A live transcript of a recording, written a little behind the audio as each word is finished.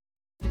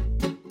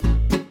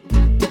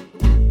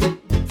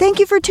Thank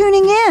you for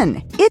tuning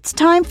in. It's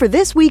time for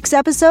this week's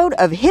episode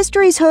of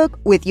History's Hook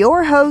with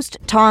your host,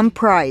 Tom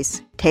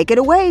Price. Take it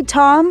away,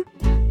 Tom.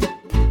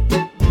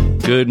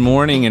 Good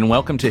morning and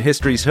welcome to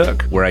History's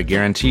Hook, where I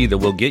guarantee that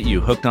we'll get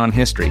you hooked on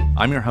history.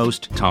 I'm your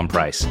host, Tom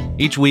Price.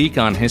 Each week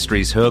on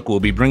History's Hook,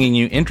 we'll be bringing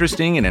you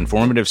interesting and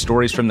informative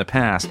stories from the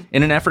past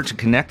in an effort to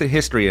connect the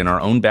history in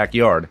our own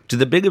backyard to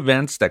the big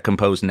events that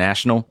compose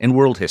national and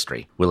world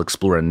history. We'll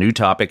explore a new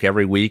topic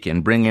every week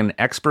and bring in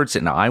experts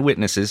and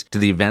eyewitnesses to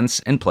the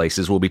events and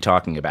places we'll be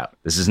talking about.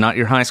 This is not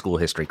your high school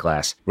history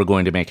class. We're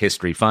going to make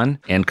history fun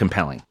and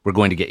compelling. We're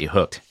going to get you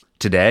hooked.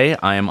 Today,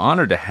 I am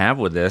honored to have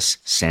with us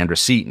Sandra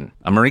Seaton,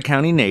 a Murray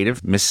County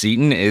native. Miss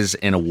Seaton is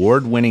an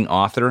award-winning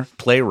author,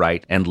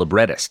 playwright, and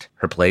librettist.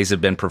 Her plays have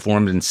been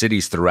performed in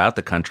cities throughout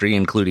the country,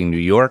 including New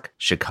York,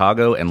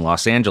 Chicago, and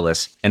Los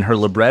Angeles, and her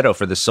libretto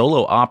for the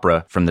solo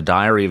opera From the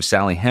Diary of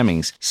Sally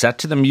Hemings, set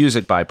to the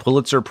music by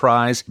Pulitzer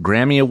Prize,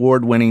 Grammy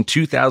Award-winning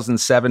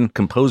 2007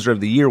 Composer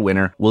of the Year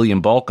winner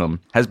William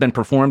Bolcom, has been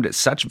performed at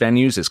such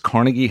venues as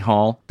Carnegie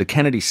Hall, the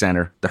Kennedy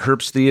Center, the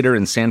Herbst Theater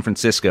in San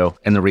Francisco,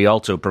 and the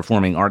Rialto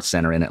Performing Arts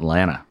Center in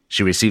Atlanta.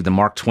 She received the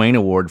Mark Twain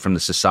Award from the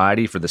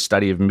Society for the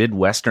Study of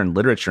Midwestern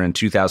Literature in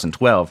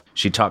 2012.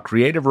 She taught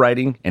creative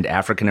writing and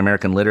African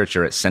American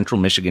literature at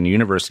Central Michigan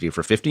University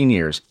for 15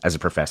 years as a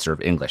professor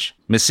of English.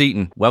 Miss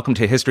Seaton, welcome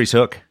to History's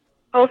Hook.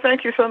 Oh,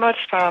 thank you so much,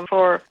 Tom,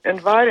 for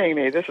inviting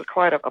me. This is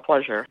quite a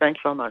pleasure. Thanks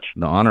so much.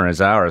 The honor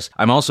is ours.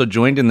 I'm also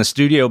joined in the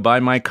studio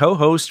by my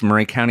co-host,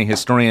 Murray County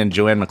historian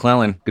Joanne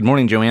McClellan. Good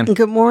morning, Joanne.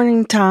 Good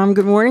morning, Tom.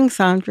 Good morning,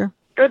 Sandra.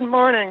 Good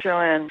morning,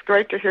 Joanne.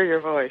 Great to hear your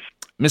voice.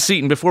 Miss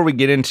Seaton, before we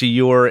get into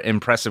your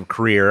impressive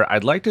career,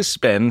 I'd like to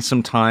spend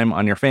some time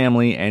on your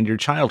family and your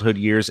childhood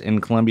years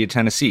in Columbia,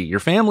 Tennessee. Your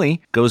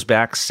family goes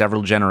back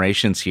several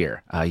generations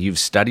here. You've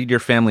studied your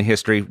family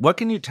history. What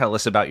can you tell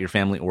us about your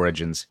family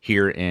origins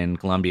here in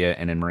Columbia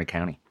and in Murray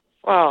County?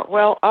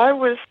 Well, I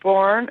was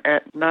born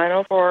at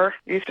 904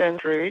 East End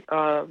Street,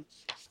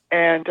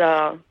 and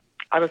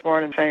I was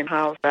born in the same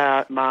house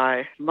that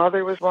my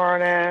mother was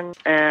born in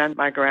and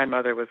my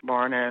grandmother was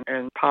born in,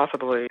 and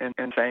possibly in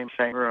the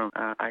same room.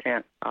 I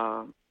can't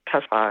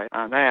testify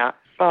on that.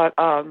 But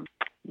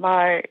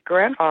my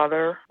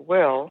grandfather,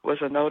 Will, was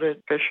a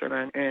noted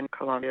fisherman in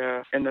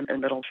Columbia in the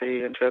Middle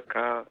Sea and took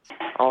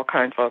all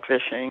kinds of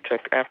fishing,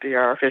 took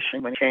FDR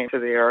fishing when he came to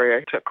the area.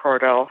 He took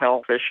Cordell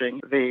Hell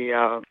fishing,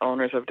 the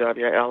owners of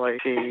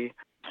WLAT,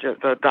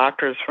 the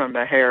doctors from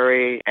the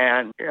Harry,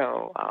 and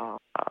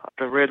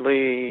the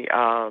Ridley,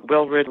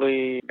 Will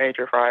Ridley,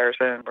 Major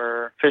Frierson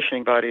were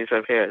fishing buddies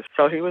of his.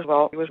 So he was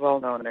well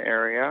known in the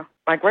area.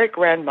 My great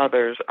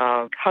grandmother's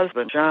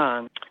husband,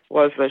 John,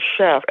 was the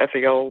chef at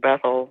the old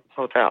Bethel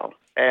Hotel.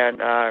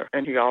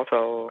 And he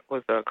also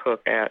was the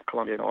cook at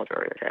Columbia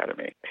Military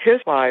Academy. His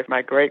wife,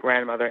 my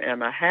great-grandmother,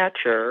 Emma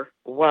Hatcher,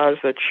 was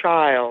the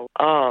child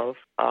of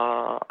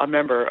a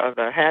member of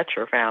the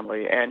Hatcher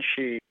family, and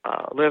she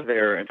lived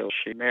there until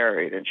she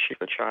married, and she's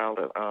the child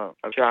of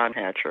John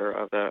Hatcher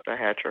of the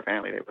Hatcher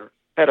family.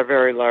 They had a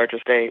very large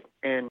estate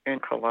in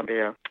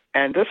Columbia.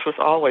 And this was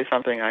always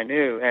something I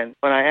knew. And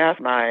when I asked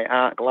my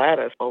Aunt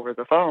Gladys over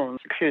the phone,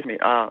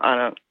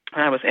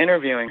 when I was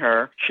interviewing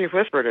her, she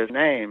whispered his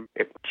name,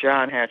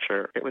 John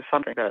Hatcher. It was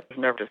something that was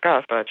never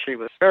discussed, but she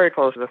was very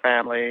close to the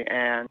family,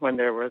 and when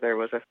there was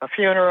a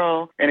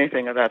funeral,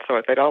 anything of that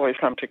sort, they'd always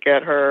come to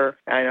get her.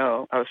 I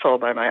know I was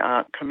told by my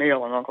Aunt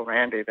Camille and Uncle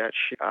Randy that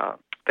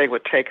they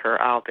would take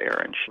her out there,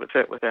 and she would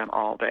sit with them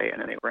all day,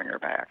 and then they'd bring her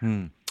back.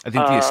 I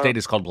think the estate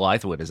is called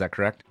Blythewood. Is that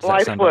correct?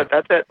 Blythewood,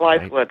 that's it.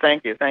 Blythewood, right?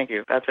 Thank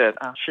you. That's it.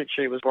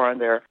 She was born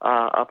there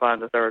up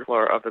on the third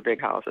floor of the big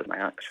house, as my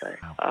aunt would say.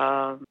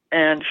 Wow.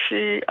 And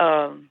she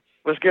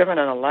was given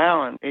an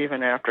allowance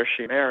even after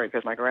she married,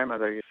 because my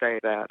grandmother used to say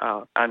that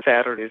on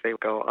Saturdays they would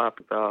go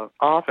up the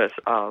office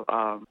of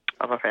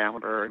a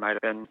family, or it might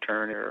have been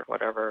attorney or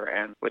whatever,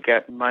 and would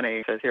get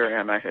money. Says, "Here,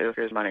 Emma,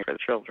 here's money for the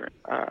children."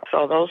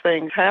 So those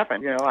things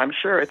happen. I'm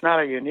sure it's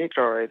not a unique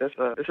story. This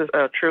is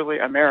a truly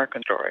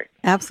American story.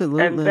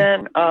 Absolutely. And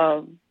then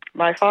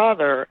my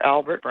father,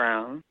 Albert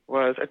Brown,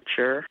 was a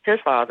teacher. His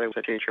father was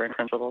a teacher and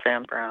principal,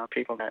 Sam Brown.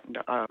 People that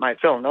might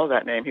still know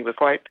that name. He was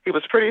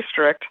pretty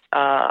strict,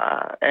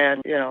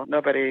 and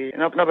nobody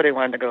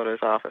wanted to go to his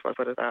office. Let's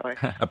put it that way.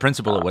 A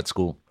principal at what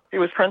school? He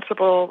was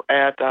principal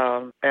at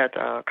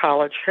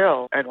College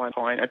Hill at one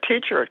point, a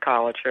teacher at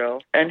College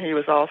Hill, and he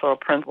was also a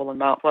principal in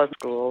Mount Pleasant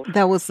Schools.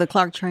 That was the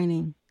Clark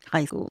Training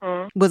High School.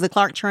 Mm-hmm. Was it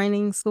Clark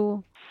Training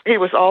School? He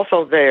was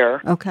also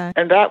there. Okay.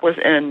 And that was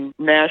in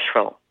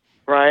Nashville,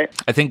 right?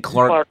 I think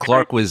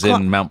Clark was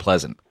in Mount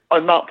Pleasant. Oh,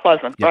 Mount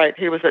Pleasant, yep. Right.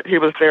 He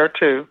was there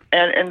too.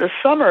 And in the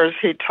summers,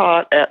 he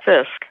taught at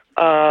Fisk.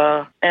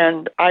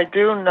 And I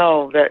do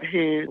know that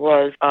he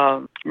was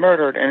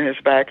murdered in his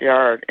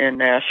backyard in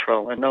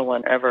Nashville, and no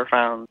one ever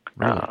found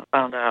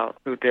out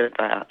who did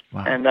that.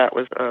 Wow. And that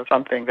was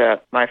something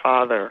that my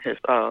father,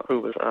 who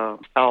was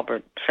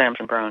Albert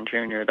Sampson Brown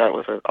Jr., that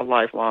was a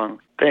lifelong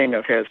thing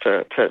of his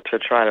to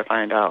try to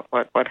find out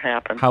what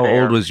happened. How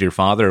there. old was your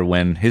father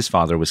when his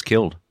father was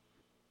killed?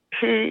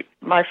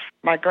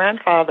 my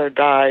grandfather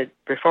died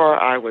before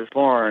I was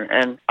born,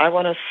 and I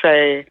want to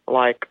say,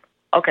 like,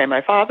 okay,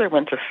 my father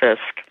went to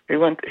Fisk. He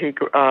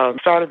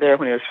started there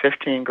when he was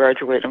 15,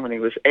 graduated when he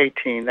was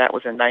 18. That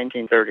was in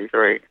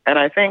 1933. And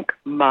I think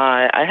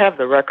I have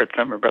the record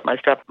somewhere, but my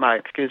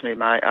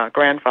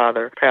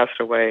grandfather passed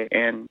away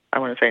in, I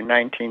want to say,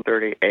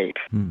 1938.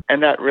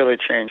 And that really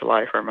changed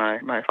life for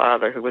my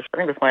father, who was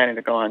planning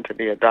to go on to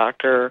be a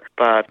doctor,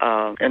 but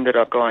ended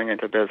up going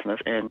into business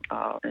in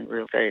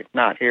real estate,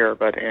 not here,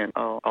 but in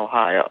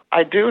Ohio.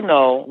 I do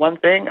know one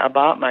thing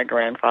about my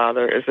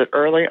grandfather is that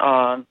early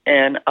on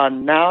in a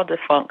now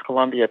defunct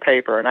Columbia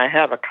paper, and I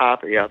have a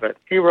copy of it,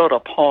 he wrote a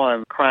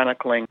poem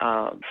chronicling,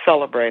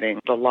 celebrating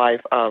the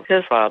life of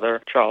his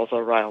father, Charles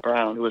O'Reilly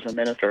Brown, who was a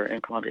minister in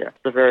Columbia.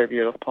 It's a very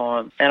beautiful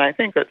poem. And I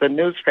think that the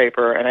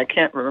newspaper, and I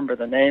can't remember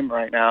the name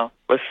right now,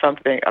 was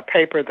a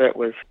paper that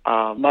was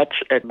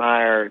much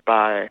admired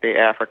by the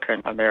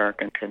African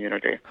American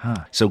community.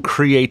 So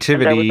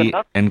creativity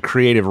and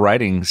creative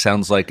writing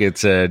sounds like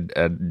it's a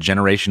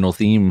generational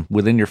theme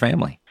within your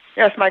family.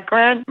 Yes, my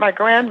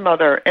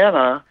grandmother,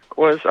 Emma,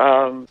 was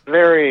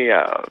very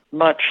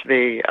much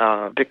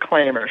the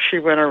declaimer. She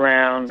went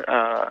around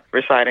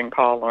reciting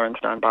Paul Laurence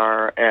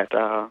Dunbar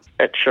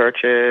at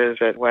churches,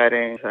 at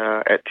weddings,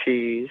 at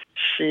teas.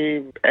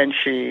 She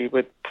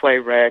would play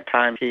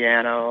ragtime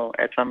piano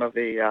at some of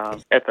the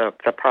at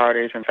the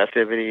parties and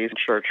festivities and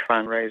church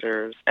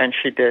fundraisers. And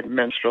she did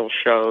minstrel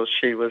shows.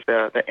 She was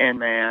the end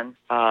man.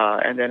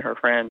 And then her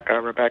friend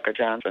Rebecca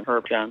Johnson,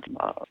 Herb Johnson's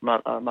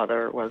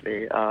mother, was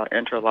the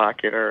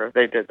interlocutor.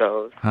 They did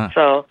those.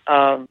 So.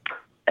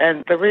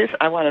 And the reason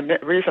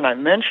I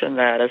mention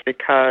that is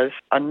because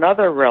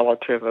another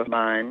relative of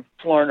mine,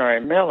 Flournoy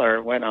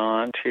Miller, went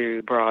on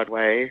to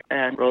Broadway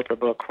and wrote the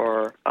book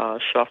for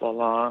Shuffle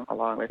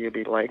Along with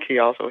U.B. Blake. He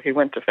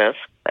went to Fisk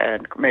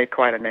and made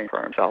quite a name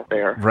for himself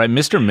there. Right.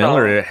 Mr.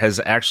 Miller has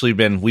actually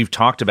we've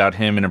talked about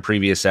him in a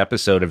previous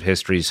episode of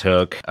History's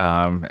Hook,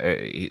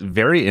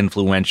 very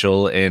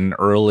influential in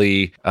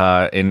early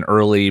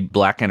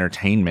Black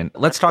entertainment.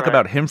 Let's talk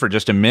about him for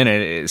just a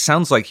minute. It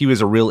sounds like he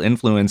was a real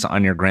influence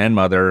on your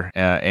grandmother,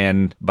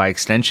 and by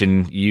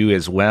extension, you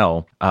as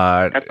well.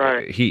 That's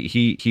right.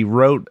 He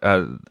wrote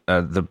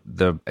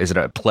is it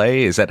a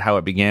play? Is that how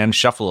it began?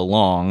 Shuffle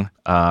Along,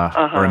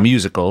 or a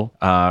musical.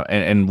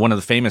 And one of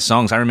the famous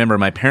songs, I remember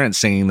my parents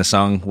singing the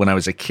song when I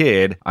was a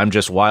kid, I'm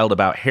Just Wild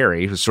About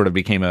Harry, who sort of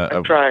became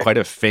quite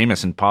a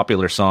famous and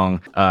popular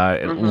song.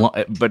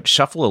 But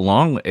Shuffle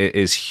Along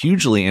is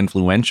hugely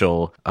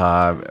influential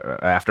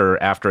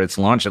after its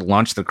launch. It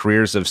launched the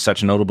careers of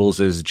such notables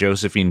as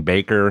Josephine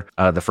Baker,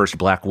 the first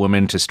Black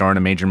woman to star in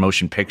a major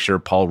motion picture,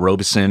 Paul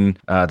Robeson,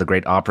 the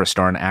great opera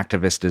star and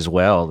activist as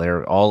well.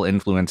 They're all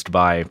influenced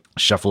by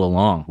Shuffle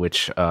Along,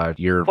 which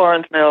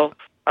Florence Mills.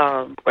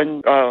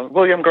 When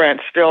William Grant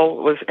Still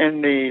was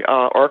in the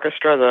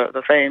orchestra,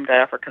 the famed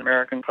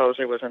African-American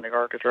composer was in the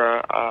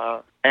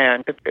orchestra,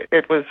 and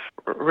it was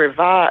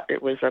revived.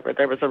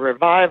 There was a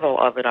revival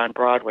of it on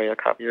Broadway a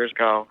couple years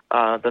ago,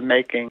 the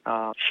making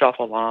of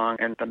Shuffle Along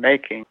and the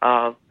making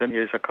of the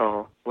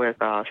musical with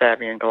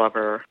Fabian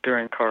Glover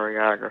doing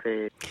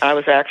choreography. I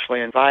was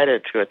actually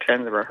invited to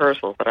attend the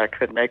rehearsal, but I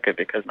couldn't make it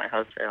because my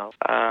house failed.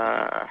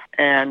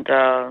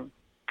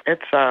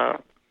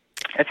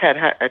 It's had,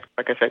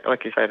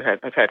 like you said,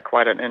 it's had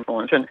quite an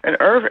influence. And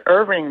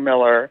Irving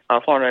Miller,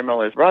 Flournoy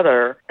Miller's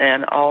brother,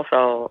 and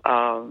also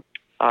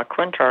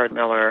Quintard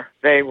Miller,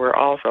 they were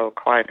also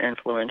quite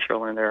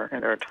influential in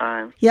their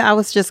time. Yeah, I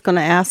was just going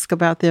to ask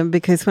about them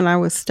because when I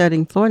was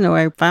studying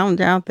Flournoy, I found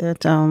out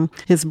that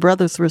his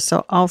brothers were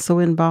also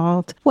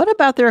involved. What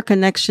about their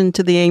connection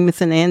to the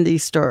Amos and Andy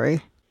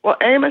story? Well,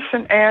 Amos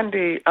and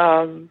Andy,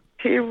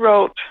 he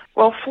wrote,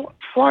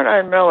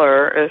 Flournoy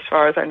Miller, as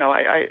far as I know,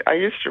 I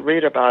used to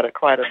read about it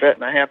quite a bit,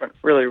 and I haven't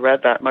really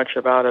read that much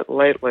about it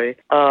lately.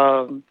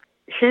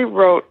 He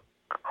wrote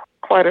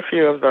quite a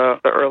few of the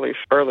early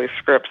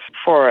scripts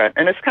for it,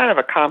 and it's kind of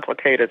a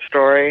complicated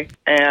story,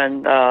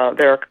 and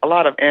there are a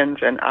lot of ins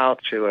and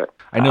outs to it.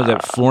 I know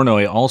that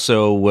Flournoy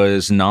also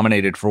was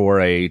nominated for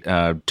a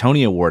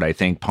Tony Award, I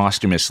think,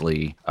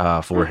 posthumously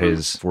for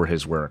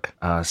his work.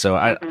 So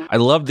I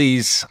love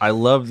these. I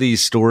love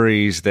these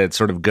stories that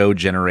sort of go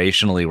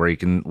generationally,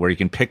 where you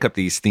can pick up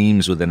these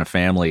themes within a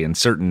family, and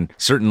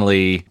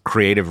certainly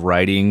creative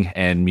writing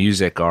and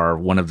music are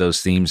one of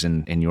those themes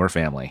in your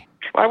family.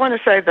 Well, I want to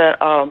say that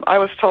I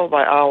was told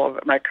by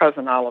my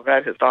cousin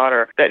Olivette, his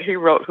daughter, that he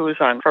wrote "Who's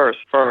on First"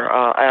 for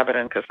Abbott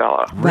and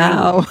Costello.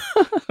 Wow!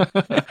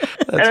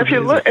 And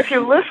if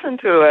you listen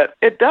to it,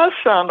 it does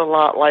sound a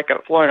lot like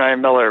a Flournoy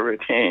Miller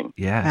routine.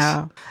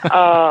 Yes.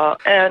 Wow.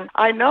 And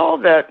I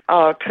know that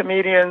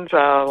comedians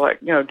like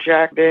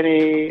Jack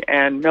Benny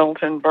and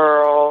Milton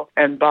Berle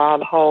and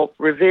Bob Hope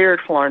revered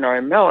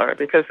Flournoy Miller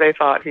because they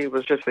thought he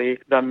was just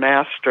the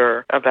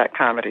master of that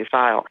comedy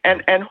style.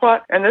 And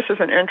this is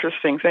an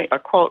interesting thing. A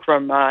quote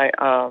from my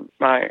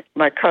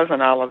cousin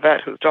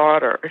Olivette, his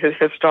daughter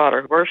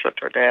who worshipped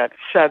her dad,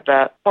 said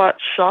that what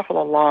Shuffle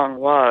Along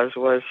was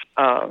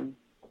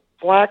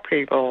Black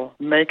people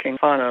making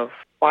fun of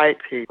white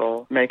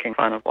people making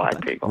fun of black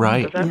people.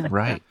 Right, Does that make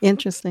right.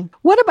 Interesting.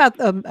 What about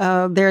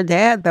their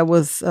dad that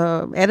was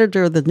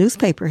editor of the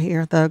newspaper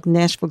here, the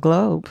Nashville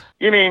Globe?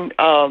 You mean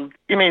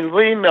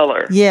Lee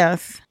Miller?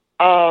 Yes.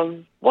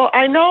 Well,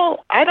 I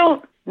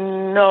don't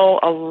know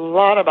a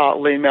lot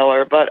about Lee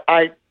Miller, but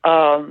I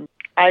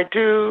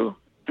do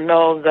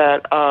know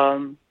that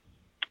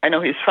I know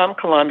he's from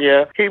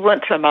Columbia. He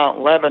went to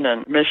Mount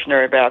Lebanon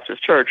Missionary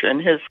Baptist Church, and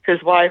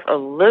his wife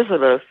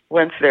Elizabeth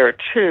went there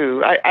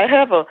too. I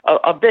have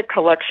a big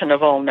collection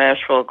of old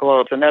Nashville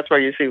Globes, and that's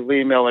where you see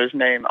Lee Miller's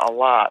name a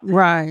lot.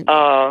 Right.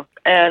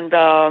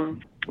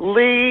 And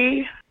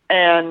Lee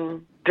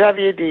and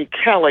W.D.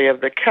 Kelly of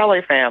the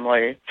Kelly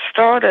family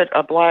started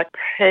a black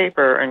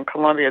paper in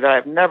Columbia that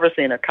I've never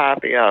seen a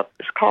copy of.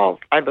 It's called,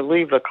 I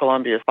believe, the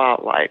Columbia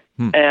Spotlight.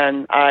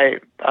 And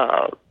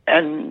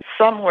and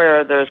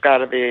somewhere there's got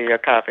to be a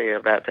copy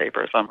of that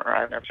paper somewhere.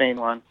 I've never seen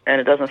one, and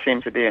it doesn't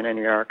seem to be in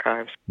any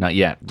archives. Not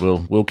yet.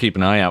 We'll keep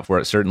an eye out for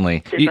it,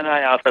 certainly. Keep an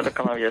eye out for the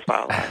Columbia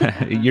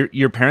Spotlight.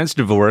 Your parents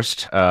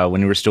divorced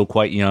when you were still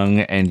quite young,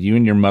 and you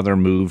and your mother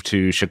moved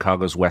to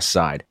Chicago's West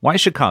Side. Why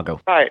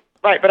Chicago? Right.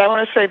 But I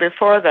want to say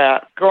before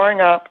that,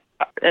 growing up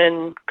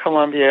in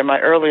Columbia, my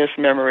earliest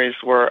memories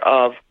were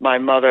of my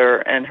mother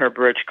and her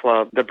bridge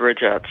club, the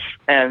Bridgettes,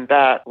 and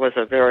that was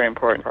a very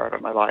important part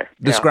of my life.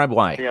 Describe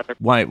why.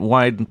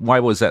 Why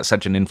was that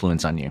such an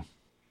influence on you?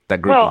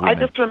 That group of women? I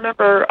just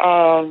remember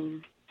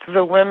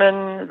the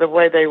women, the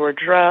way they were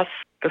dressed,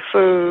 the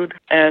food,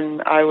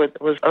 and I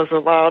was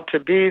allowed to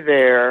be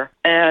there,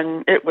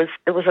 and it was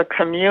a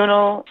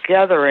communal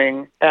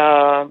gathering.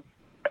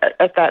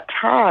 At that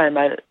time,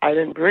 I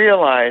didn't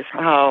realize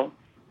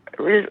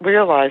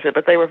it,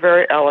 but they were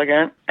very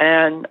elegant,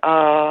 and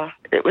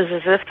it was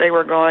as if they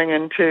were going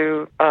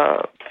into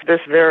this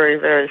very,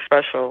 very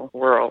special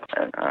world.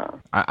 And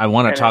I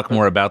want to talk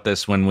more about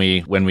this when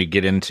we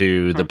get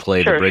into the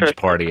play, The Bridge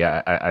Party.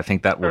 I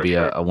think that will be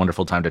a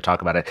wonderful time to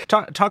talk about it.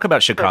 Talk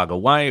about Chicago.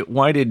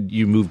 Why did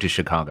you move to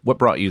Chicago? What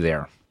brought you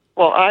there?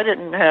 Well, I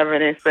didn't have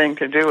anything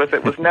to do with it.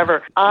 It was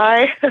never.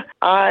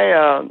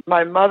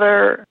 My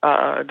mother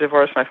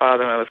divorced my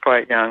father when I was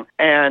quite young,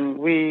 and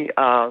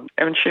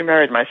when she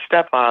married my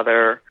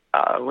stepfather,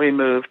 we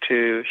moved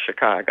to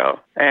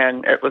Chicago,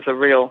 and it was a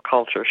real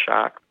culture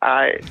shock.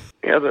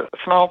 The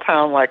small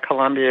town like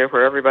Columbia,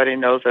 where everybody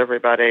knows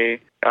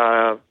everybody,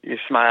 you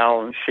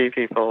smile and see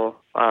people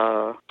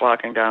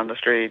walking down the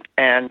street,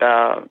 and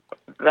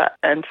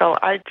so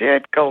I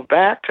did go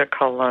back to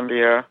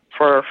Columbia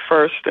for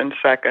first and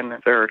second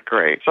and third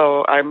grade.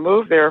 So I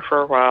moved there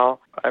for a while.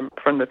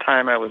 From the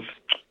time I was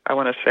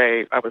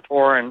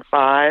 4 and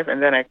 5,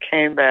 and then I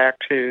came back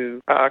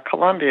to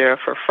Columbia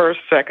for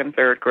first, second,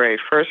 third grade.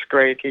 First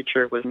grade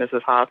teacher was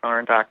Mrs.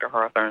 Hawthorne, Dr.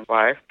 Hawthorne's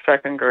wife.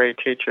 Second grade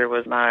teacher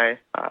was my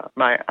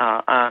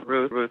aunt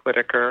Ruth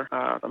Whitaker,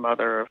 the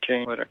mother of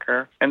Jean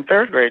Whitaker. And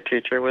third grade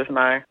teacher was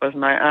my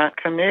aunt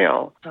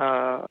Camille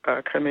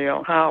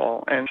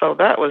Howell. And so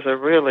that was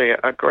really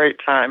a great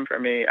time for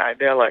me,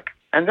 idyllic.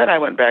 And then I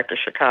went back to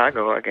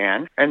Chicago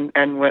again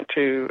and went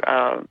to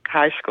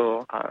high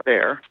school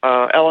there,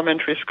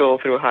 elementary school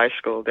through high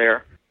school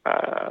there.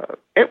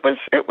 It was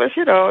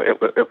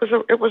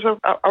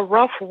a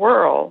rough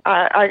world.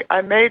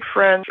 I made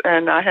friends,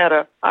 and I had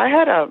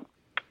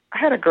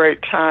a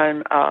great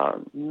time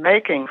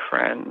making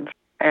friends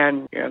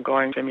and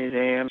going to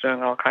museums,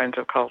 doing all kinds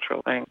of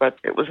cultural things. But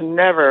it was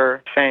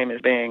never the same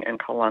as being in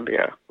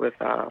Columbia with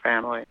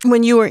family.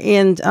 When you were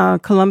in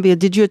Columbia,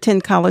 did you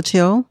attend College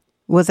Hill?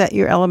 Was that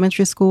your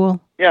elementary school?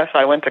 Yes,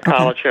 I went to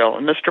College Hill.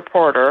 And Mr.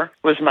 Porter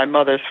was my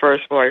mother's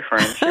first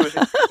boyfriend. He was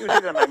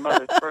either my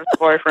mother's first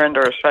boyfriend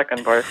or a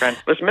second boyfriend.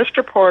 It was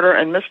Mr. Porter,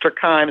 and Mr.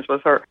 Kimes was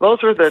her.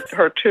 Those were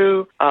her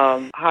two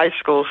high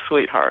school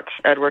sweethearts,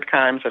 Edward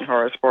Kimes and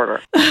Horace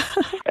Porter.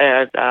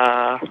 And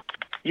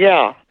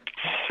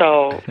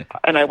so,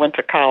 and I went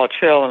to College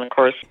Hill, and of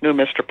course knew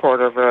Mr.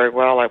 Porter very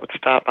well. I would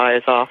stop by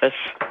his office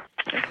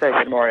and say,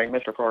 "Good morning,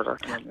 Mr. Porter."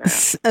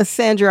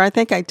 Sandra, I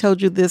think I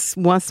told you this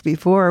once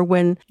before.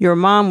 When your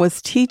mom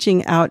was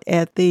teaching out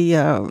at the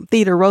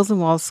Theodore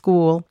Rosenwald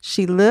School,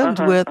 she lived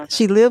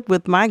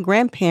with my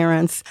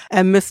grandparents,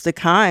 and Mr.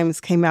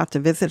 Kimes came out to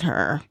visit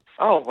her.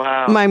 Oh,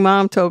 wow. My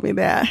mom told me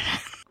that.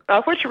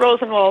 Which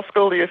Rosenwald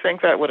School do you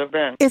think that would have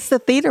been? It's the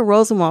Theodore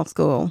Rosenwald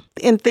School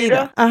in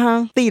Theta.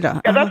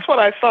 Theta. Yeah, that's what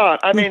I thought.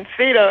 I mean,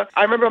 Theta.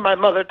 I remember my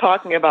mother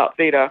talking about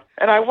Theta,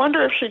 and I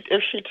wonder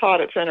if she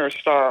taught at Center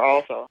Star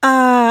also.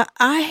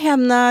 I have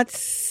not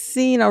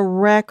seen a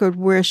record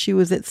where she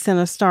was at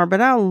Center Star,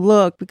 but I'll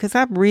look because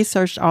I've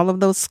researched all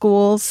of those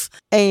schools.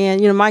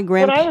 And my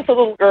When I was a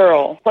little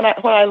girl, when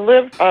I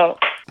lived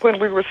when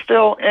we were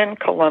still in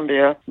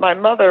Columbia, my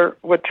mother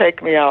would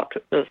take me out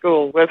to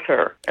school with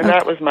her, and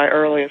that was my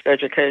earliest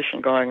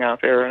education, going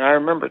out there, and I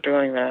remember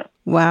doing that.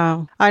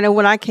 Wow. I know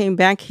when I came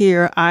back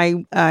here,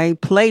 I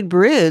played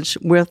bridge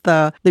with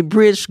the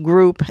bridge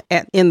group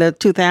in the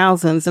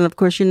 2000s. And of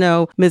course, you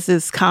know,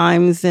 Mrs.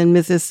 Kimes and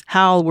Mrs.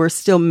 Howell were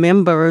still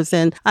members.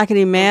 And I can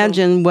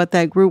imagine what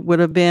that group would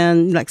have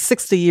been like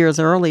 60 years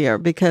earlier,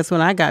 because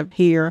when I got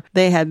here,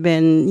 they had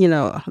been, you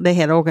know, they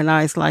had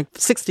organized like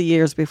 60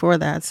 years before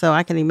that. So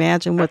I can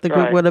imagine what the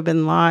group would have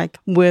been like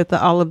with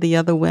all of the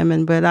other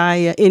women. But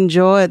I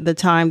enjoyed the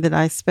time that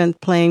I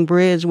spent playing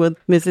bridge with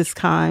Mrs.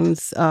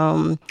 Kimes,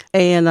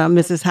 and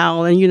Mrs.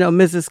 Howell. And, you know,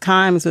 Mrs.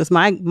 Kimes was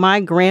my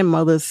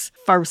grandmother's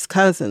first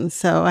cousin.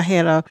 So I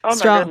had a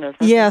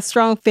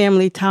strong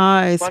family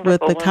ties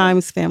with the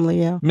Kimes family.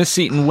 Yeah. Miss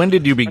Seaton, when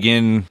did you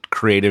begin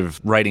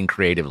writing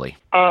creatively?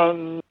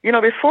 You know,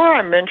 before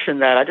I mention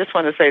that, I just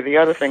want to say the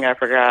other thing I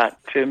forgot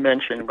to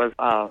mention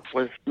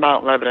was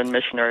Mount Lebanon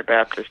Missionary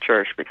Baptist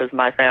Church, because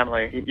my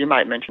family, you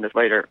might mention this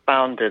later,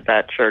 founded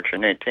that church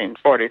in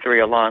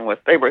 1843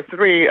 they were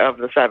 3 of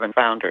the 7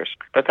 founders,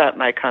 but that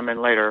might come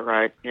in later,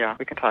 right? Yeah,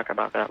 we can talk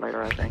about that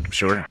later, I think.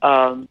 Sure.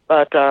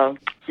 But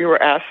you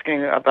were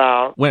asking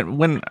about...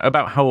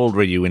 About how old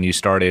were you when you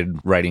started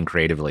writing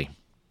creatively?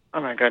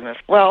 Oh, my goodness.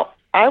 Well,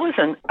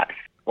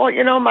 Well,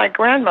 you know, my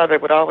grandmother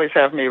would always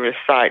have me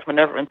recite.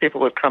 When people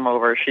would come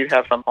over, she'd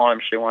have some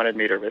poems she wanted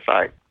me to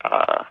recite.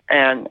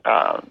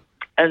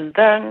 And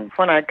then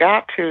when I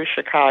got to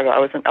Chicago, I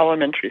was in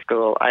elementary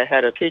school. I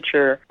had a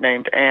teacher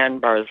named Ann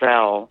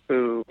Barzell,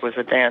 who was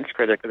a dance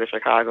critic of the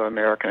Chicago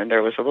American, and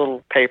there was a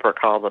little paper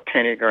called the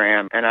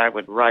Pennygram, and I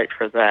would write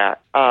for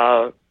that.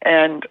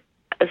 And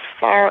as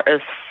far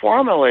as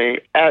formally,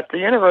 at the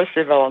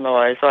University of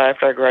Illinois, so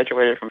after I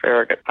graduated from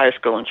Farragut High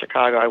School in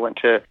Chicago, I went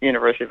to the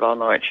University of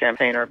Illinois at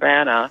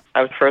Champaign-Urbana.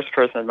 I was the first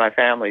person in my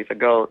family that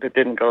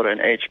didn't go to an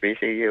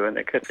HBCU, and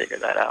they couldn't figure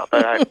that out,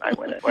 but I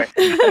went anyway.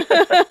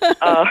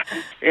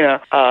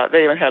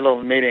 They even had a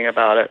little meeting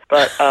about it,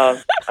 but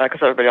because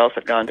everybody else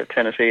had gone to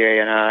Tennessee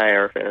A&I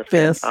or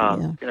Fisk.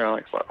 You know,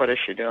 like, what is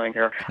she doing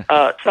here?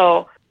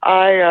 So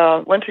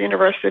I went to the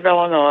University of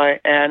Illinois,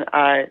 and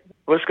I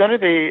was going to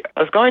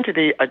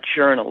be a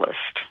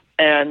journalist.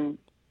 And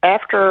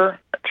after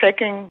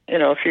taking,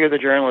 a few of the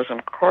journalism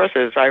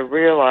courses, I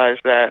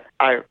realized that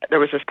there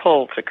was this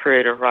pull to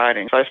creative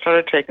writing. So I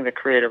started taking the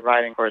creative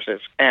writing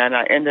courses, and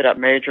I ended up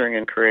majoring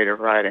in creative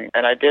writing.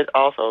 And I did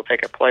also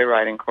take a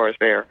playwriting course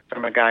there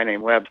from a guy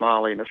named Webb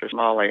Smalley, Mr.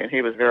 Smalley, and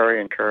he was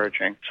very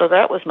encouraging. So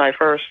that was my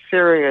first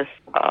serious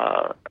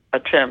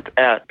attempt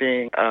at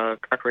being a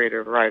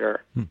creative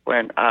writer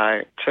when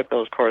I took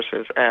those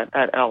courses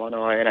at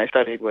Illinois, and I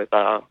studied with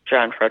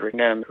John Frederick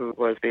Nims, who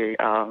was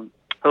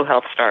who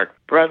helped start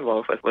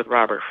Breadloaf with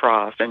Robert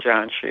Frost and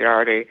John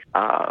Ciardi.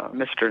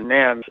 Mr.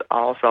 Nims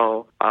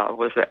also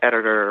was the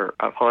editor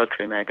of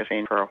Poetry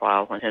magazine for a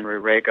while when Henry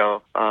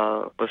Rago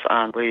was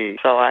on leave.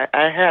 So I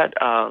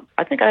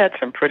think I had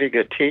some pretty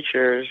good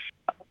teachers.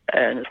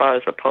 And as far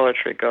as the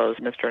poetry goes,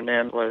 Mr.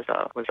 Nims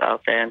was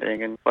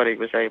outstanding in what he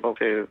was able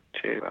to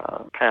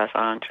pass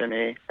on to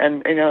me.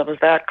 And, it was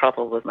that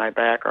coupled with my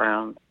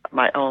background,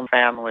 my own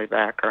family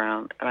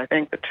background. And I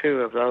think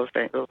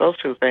those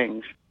two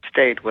things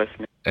stayed with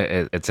me.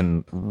 It's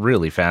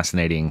really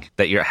fascinating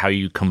that how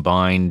you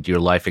combined your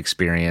life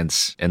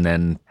experience and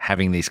then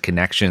having these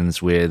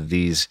connections with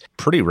these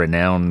pretty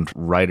renowned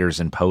writers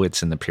and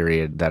poets in the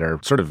period that are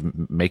sort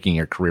of making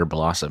your career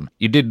blossom.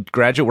 You did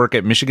graduate work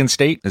at Michigan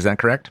State, is that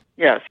correct?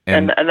 Yes,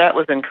 and that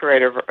was in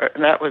creative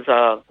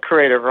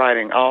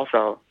writing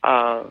also.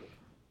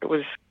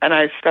 And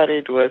I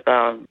studied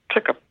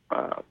took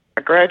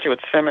a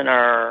graduate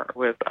seminar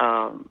with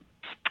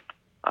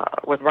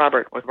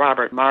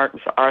Robert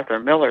Martin's Arthur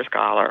Miller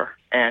Scholar,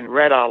 and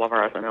read all of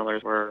Arthur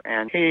Miller's work.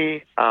 And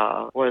he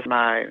was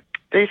my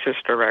thesis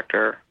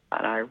director,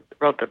 and I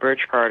wrote the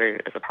bridge party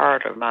as a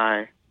part of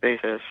my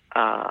thesis.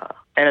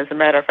 And as a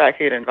matter of fact,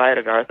 he had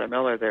invited Arthur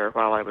Miller there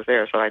while I was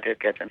there, so I did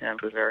get to him.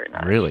 It was very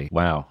nice. Really?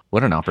 Wow.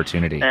 What an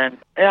opportunity. And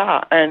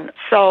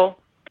so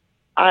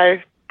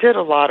I did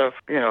a lot of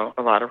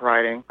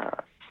writing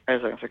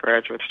as a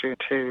graduate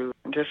student too,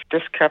 and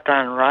just kept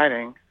on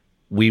writing.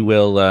 We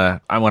will,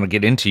 I want to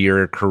get into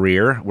your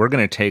career. We're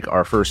going to take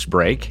our first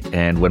break,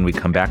 and when we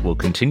come back, we'll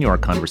continue our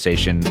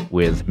conversation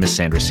with Miss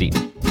Sandra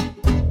Seaton.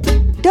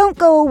 Don't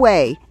go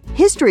away.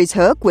 History's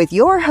Hook with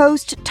your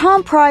host,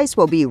 Tom Price,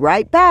 will be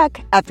right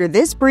back after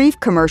this brief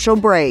commercial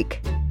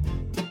break.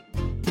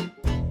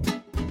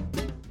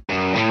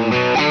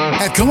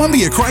 At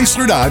Columbia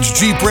Chrysler Dodge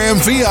Jeep Ram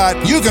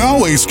Fiat, you can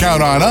always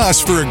count on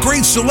us for a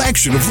great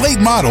selection of late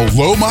model,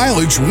 low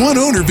mileage, one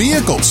owner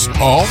vehicles.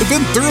 All have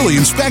been thoroughly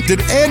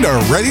inspected and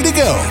are ready to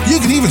go. You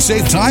can even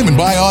save time and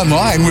buy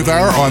online with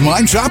our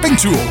online shopping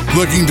tool.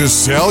 Looking to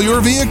sell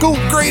your vehicle?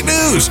 Great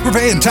news! We're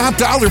paying top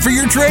dollar for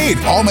your trade.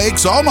 All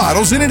makes, all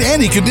models, and in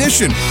any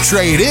condition.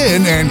 Trade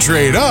in and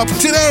trade up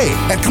today.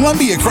 At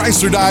Columbia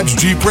Chrysler Dodge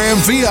Jeep Ram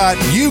Fiat,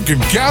 you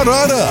can count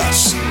on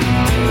us.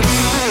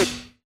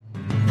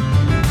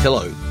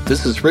 Hello,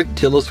 This is Rick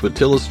Tillis with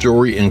Tillis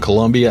Jewelry in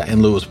Columbia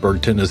and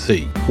Lewisburg,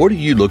 Tennessee. What are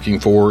you looking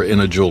for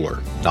in a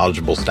jeweler?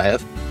 Knowledgeable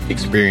staff?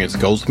 Experienced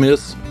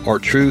goldsmiths? Or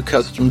true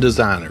custom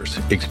designers?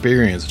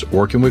 Experienced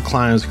working with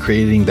clients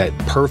creating that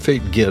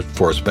perfect gift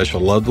for a special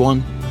loved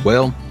one?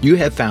 Well, you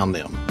have found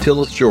them.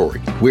 Tillis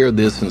Jewelry. We are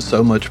this and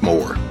so much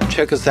more.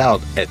 Check us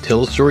out at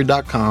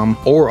tillisjewelry.com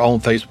or on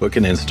Facebook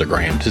and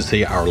Instagram to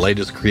see our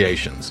latest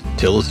creations.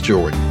 Tillis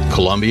Jewelry,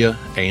 Columbia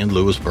and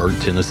Lewisburg,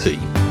 Tennessee.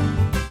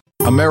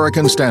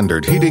 American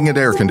Standard Heating and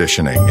Air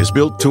Conditioning is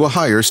built to a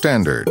higher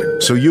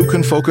standard, so you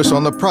can focus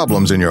on the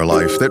problems in your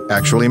life that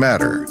actually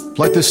matter,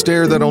 like the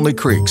stair that only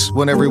creaks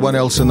when everyone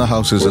else in the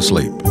house is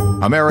asleep.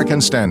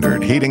 American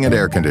Standard Heating and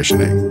Air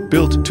Conditioning,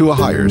 built to a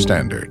higher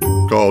standard.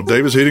 Call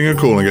Davis Heating and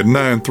Cooling at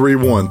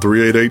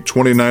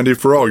 931-388-2090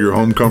 for all your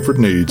home comfort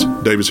needs.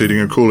 Davis Heating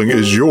and Cooling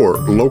is your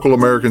local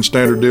American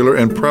Standard dealer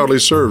and proudly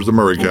serves the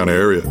Maury County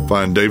area.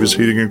 Find Davis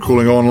Heating and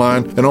Cooling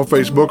online and on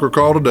Facebook or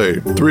call today,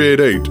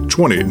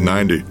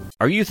 388-2090.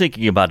 Are you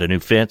thinking about a new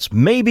fence?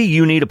 Maybe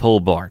you need a pole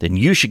barn. Then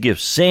you should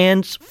give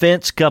Sands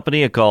Fence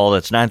Company a call.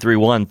 That's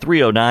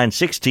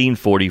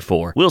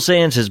 931-309-1644. Will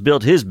Sands has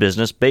built his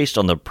business based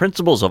on the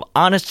principles of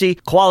honesty,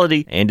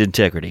 quality, and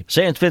integrity.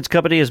 Sands Fence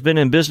Company has been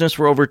in business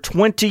for over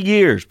 20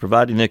 years,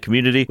 providing the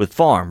community with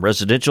farm,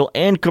 residential,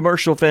 and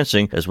commercial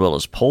fencing, as well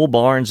as pole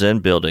barns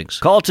and buildings.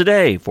 Call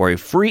today for a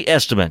free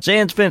estimate.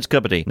 Sands Fence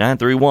Company,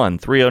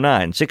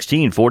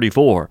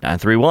 931-309-1644.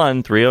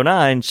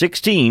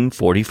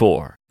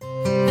 931-309-1644.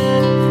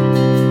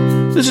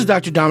 This is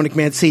Dr. Dominic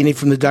Mancini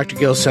from the Dr.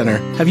 Gill Center.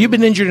 Have you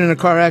been injured in a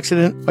car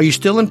accident? Are you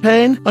still in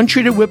pain?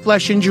 Untreated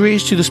whiplash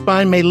injuries to the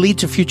spine may lead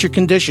to future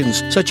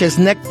conditions, such as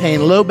neck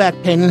pain, low back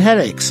pain, and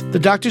headaches. The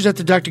doctors at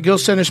the Dr. Gill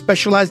Center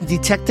specialize in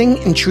detecting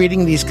and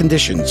treating these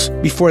conditions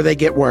before they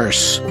get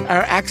worse.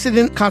 Our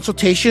accident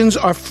consultations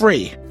are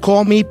free.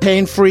 Call me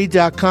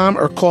painfree.com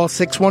or call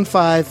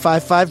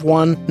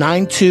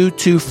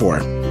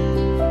 615-551-9224.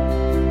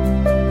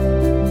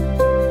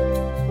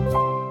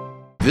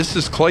 This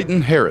is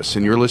Clayton Harris,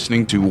 and you're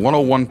listening to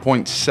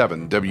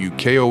 101.7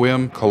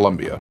 WKOM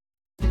Columbia.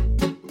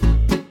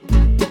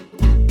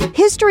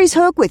 History's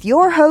Hook with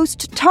your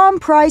host, Tom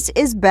Price,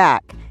 is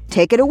back.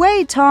 Take it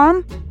away,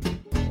 Tom.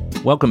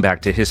 Welcome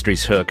back to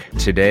History's Hook.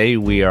 Today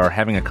we are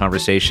having a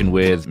conversation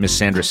with Miss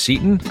Sandra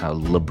Seaton, a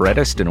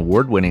librettist, an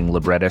award-winning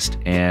librettist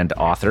and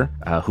author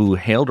who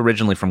hailed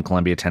originally from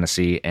Columbia,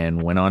 Tennessee,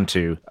 and went on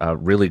to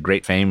really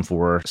great fame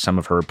for some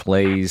of her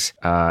plays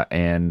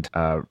and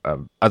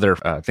other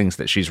things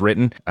that she's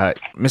written.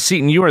 Miss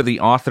Seaton, you are the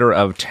author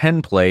of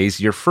 10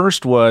 plays. Your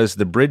first was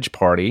The Bridge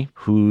Party,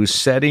 whose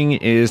setting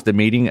is the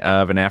meeting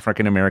of an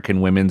African-American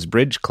women's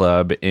bridge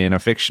club in a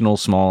fictional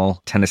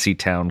small Tennessee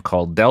town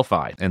called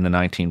Delphi in the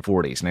 1940s.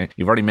 Now,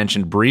 you've already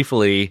mentioned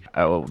briefly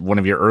one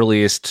of your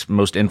earliest,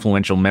 most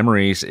influential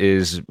memories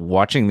is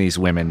watching these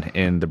women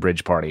in The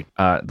Bridge Party.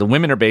 The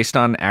women are based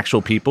on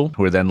actual people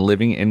who are then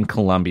living in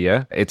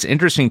Columbia. It's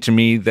interesting to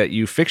me that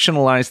you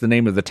fictionalized the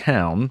name of the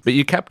town, but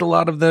you kept a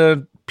lot of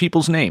the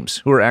people's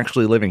names who are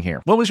actually living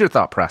here. What was your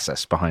thought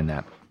process behind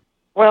that?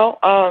 Well,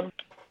 I'm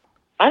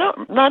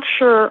not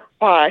sure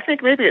why. I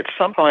think maybe at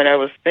some point I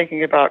was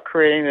thinking about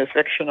creating this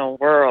fictional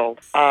world.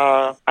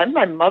 And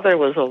my mother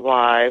was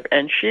alive,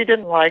 and she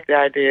didn't like the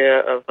idea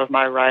of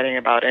my writing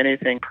about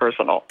anything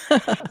personal.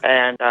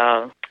 And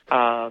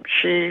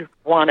she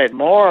wanted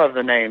more of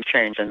the name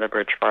change in The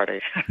Bridge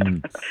Party.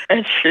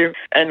 And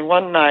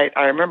one night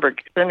I remember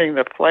sending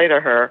the play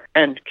to her,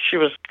 and she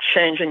was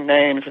changing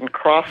names and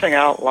crossing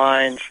out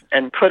lines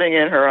and putting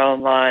in her own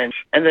lines.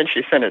 And then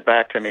she sent it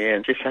back to me,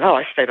 and she said, "Oh,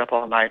 I stayed up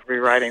all night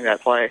rewriting that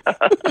play."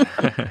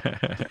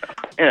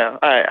 You know,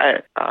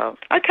 I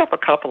kept a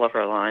couple of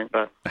her lines,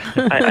 but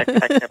I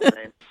kept the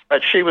name.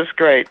 But she was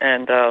great,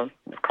 and of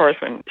course,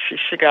 when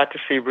she got to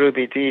see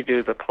Ruby Dee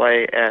do the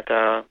play at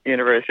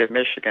University of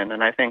Michigan,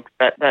 and I think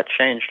that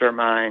changed her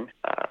mind.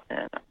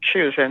 And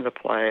she was in the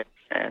play,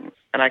 and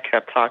I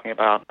kept talking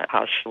about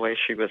the way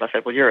she was. I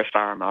said, "Well, you're a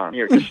star, Mom.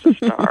 You're just a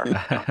star."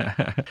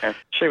 And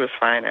she was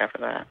fine after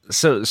that.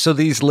 So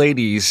these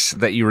ladies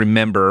that you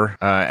remember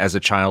as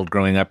a child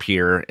growing up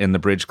here in the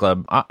Bridge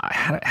Club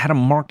had a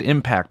marked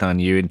impact on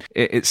you. And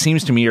it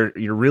seems to me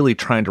you're really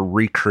trying to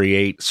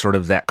recreate sort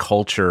of that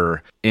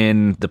culture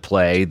in the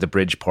play, The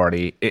Bridge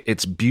Party.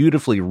 It's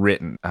beautifully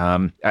written.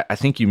 I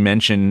think you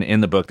mentioned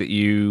in the book that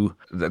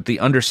the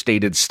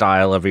understated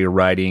style of your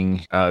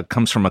writing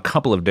comes from a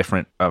couple of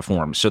different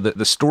forms. So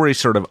the story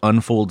sort of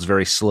unfolds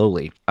very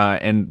slowly,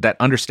 and that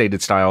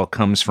understated style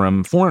comes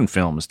from foreign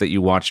films that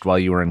you watched while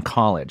you were in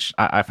college.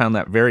 I found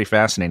that very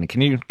fascinating.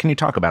 Can you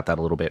talk about that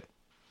a little bit?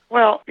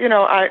 Well,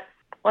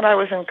 when I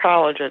was in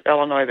college at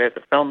Illinois, they had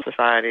the Film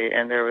Society,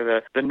 and there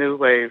were the New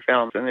Wave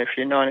films. And if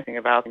you know anything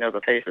about, the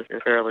pace is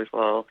fairly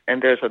slow.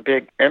 And there's a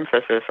big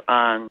emphasis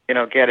on,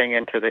 getting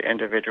into the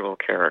individual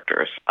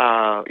characters.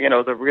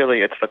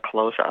 It's the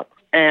close-up.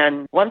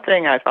 And one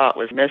thing I thought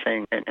was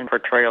missing in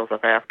portrayals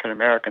of African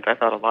Americans, I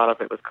thought a lot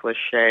of it was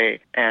cliche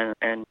and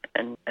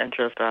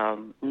just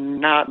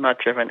not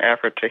much of an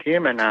effort to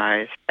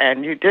humanize.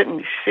 And you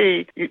didn't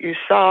see, you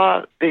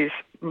saw these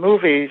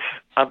movies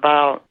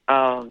about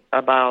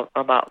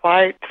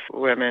white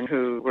women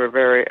who were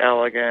very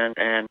elegant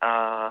and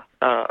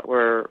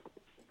were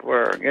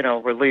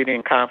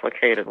leading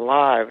complicated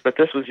lives, but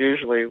this was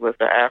usually with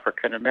the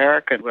African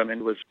American women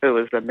who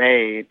was the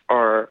maid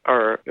or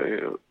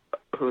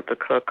who the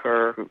cook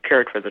or who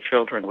cared for the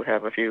children would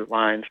have a few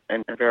lines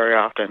and very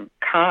often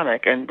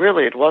comic. And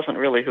really, it wasn't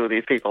really who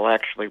these people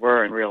actually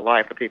were in real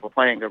life. The people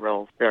playing the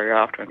roles very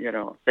often,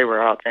 they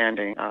were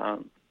outstanding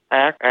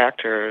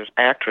actors,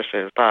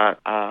 actresses. But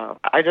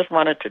I just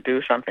wanted to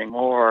do something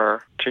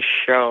more to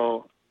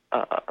show,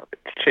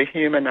 to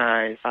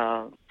humanize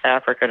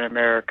African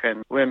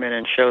American women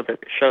and show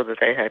that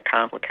they had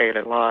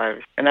complicated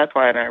lives. And that's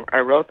why I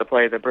wrote the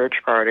play The Birch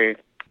Party.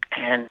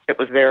 And it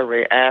was their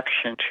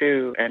reaction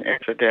to an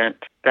incident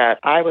that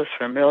I was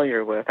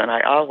familiar with, and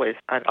I'd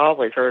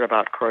always heard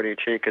about Cordy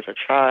Cheek as a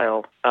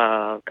child,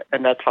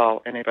 and that's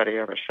all anybody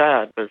ever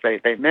said was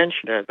they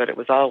mentioned it, but it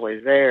was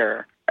always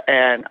there.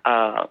 And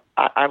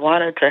I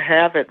wanted to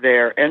have it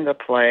there in the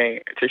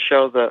play to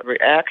show the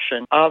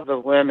reaction of the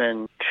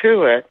women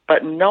to it,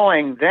 but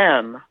knowing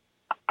them,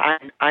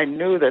 I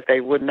knew that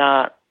they would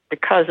not.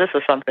 Because this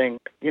is something,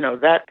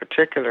 that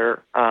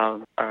particular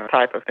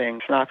type of thing,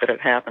 it's not that it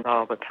happened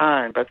all the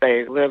time, but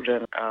they lived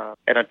in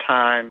a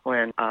time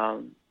when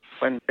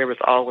there was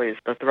always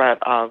the threat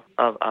of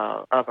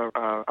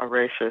a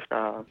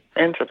racist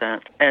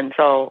incident. And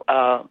so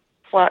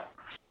what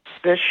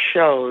this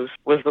shows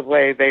was the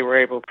way they were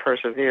able to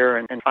persevere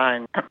and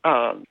find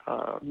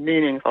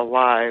meaningful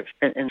lives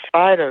in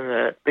spite of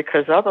it,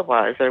 because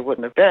otherwise there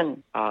wouldn't have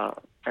been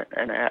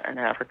an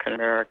African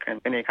American,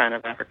 any kind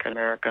of African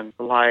American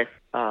life.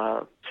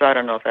 So I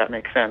don't know if that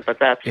makes sense, but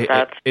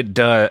it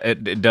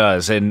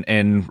does.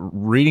 And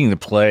reading the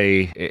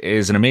play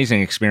is an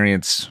amazing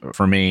experience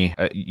for me.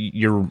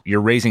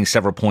 You're raising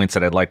several points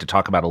that I'd like to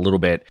talk about a little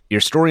bit.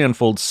 Your story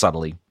unfolds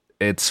subtly.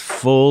 It's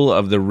full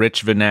of the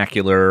rich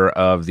vernacular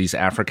of these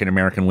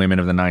African-American women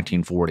of the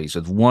 1940s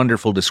with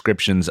wonderful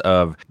descriptions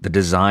of the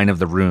design of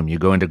the room. You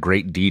go into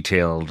great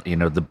detail,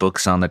 the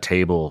books on the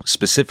table,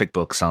 specific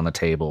books on the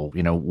table,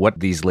 what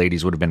these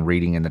ladies would have been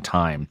reading in the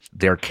time,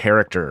 their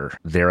character,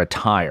 their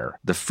attire,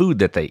 the food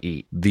that they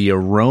eat, the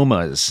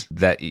aromas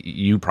that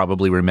you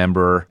probably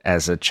remember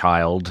as a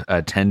child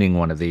attending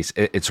one of these.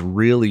 It's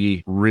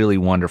really, really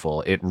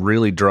wonderful. It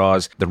really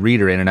draws the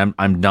reader in, and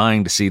I'm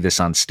dying to see this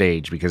on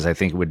stage because I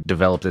think it would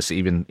develop this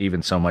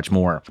even so much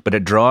more. But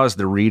it draws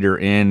the reader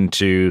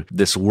into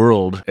this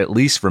world, at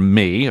least for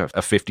me, a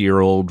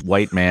 50-year-old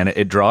white man.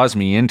 It draws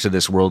me into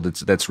this world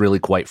that's really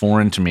quite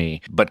foreign to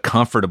me, but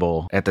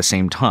comfortable at the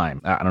same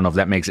time. I don't know if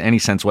that makes any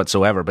sense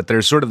whatsoever, but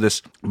there's sort of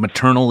this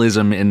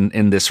maternalism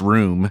in this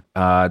room,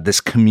 this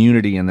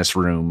community in this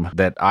room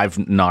that I've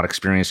not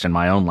experienced in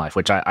my own life,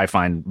 which I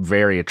find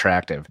very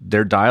attractive.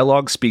 Their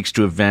dialogue speaks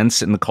to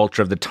events in the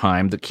culture of the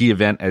time. The key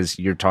event, as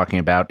you're talking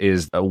about,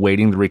 is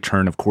awaiting the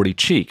return of Cordy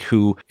Cheek,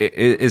 who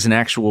is an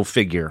actual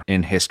figure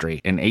in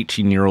history, an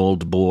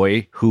 18-year-old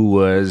boy who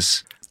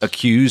was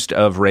accused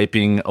of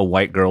raping a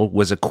white girl,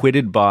 was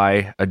acquitted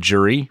by a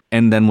jury,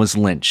 and then was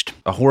lynched.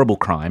 A horrible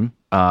crime.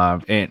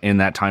 In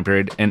that time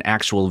period, an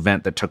actual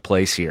event that took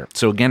place here.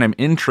 So again, I'm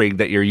intrigued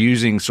that you're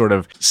using sort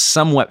of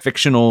somewhat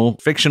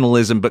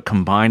fictionalism, but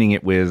combining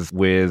it with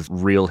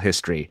real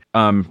history.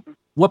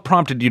 What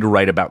prompted you to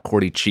write about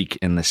Cordy Cheek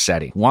in this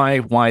setting?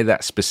 Why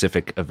that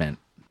specific event?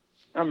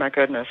 Oh my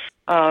goodness.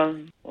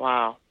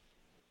 Wow.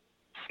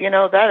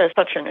 That is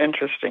such an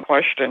interesting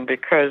question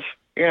because,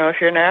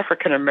 if you're an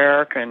African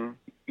American,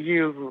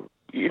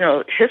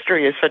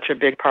 history is such a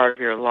big part of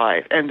your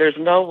life, and there's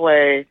no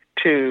way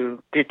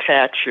to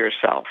detach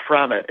yourself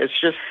from it. It's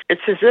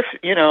as if,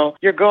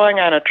 you're going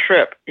on a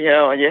trip,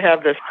 and you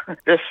have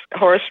this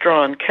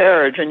horse-drawn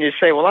carriage, and you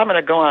say, well, I'm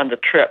going to go on the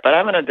trip, but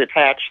I'm going to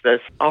detach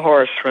a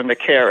horse from the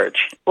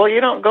carriage. Well,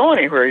 you don't go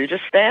anywhere. You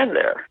just stand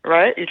there,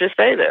 right? You just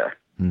stay there.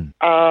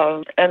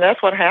 And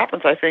that's what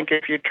happens, I think,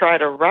 if you try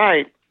to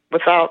write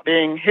without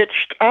being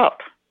hitched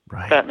up.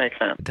 Right. If that makes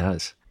sense. It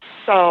does.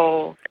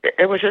 So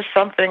it was just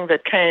something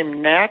that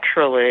came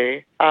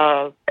naturally.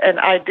 And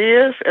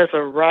ideas as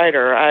a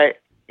writer,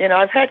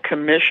 I've had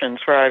commissions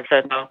where I've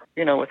said, no,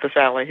 with the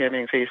Sally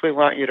Hemings piece, we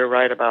want you to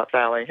write about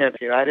Sally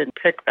Hemings. I didn't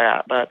pick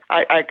that, but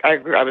I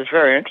was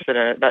very interested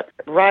in it. But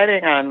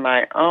writing on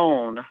my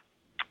own,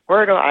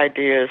 where do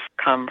ideas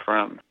come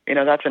from?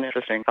 That's an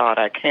interesting thought.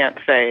 I can't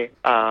say,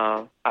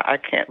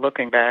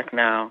 looking back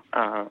now,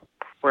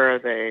 where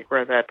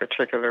that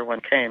particular one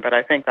came, but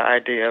I think the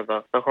idea of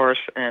the horse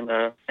and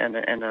the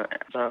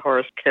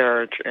horse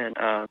carriage and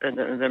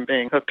them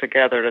being hooked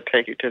together to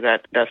take you to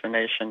that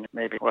destination,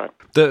 maybe what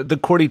the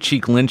Cordy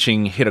Cheek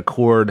lynching hit a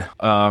chord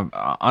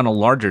on a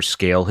larger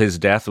scale. His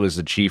death was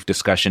the chief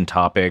discussion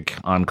topic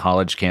on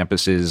college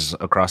campuses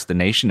across the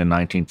nation in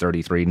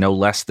 1933. No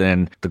less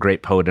than the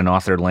great poet and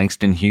author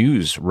Langston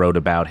Hughes wrote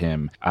about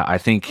him. I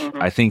think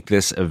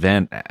this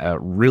event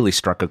really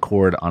struck a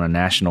chord on a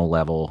national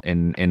level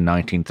in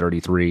 1933.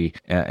 1933,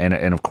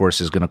 and of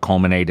course is going to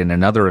culminate in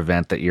another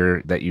event that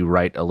you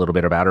write a little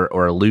bit about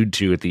or allude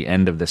to at the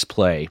end of this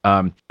play.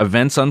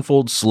 Events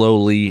unfold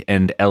slowly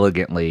and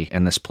elegantly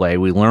in this play.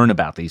 We learn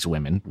about these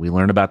women. We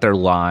learn about their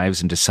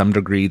lives and to some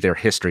degree their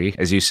history.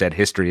 As you said,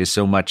 history is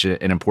so much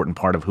an important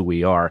part of who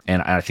we are,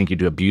 and I think you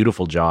do a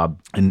beautiful job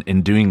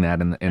in doing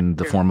that in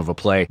the form of a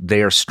play.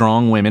 They are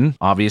strong women,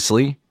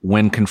 obviously.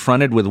 When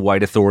confronted with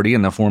white authority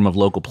in the form of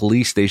local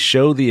police, they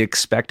show the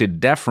expected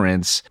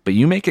deference, but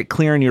you make it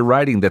clear in your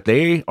writing that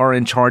they are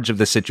in charge of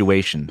the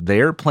situation.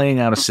 They're playing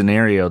out a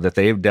scenario that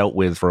they've dealt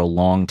with for a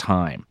long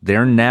time.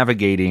 They're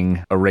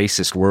navigating a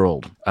racist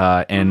world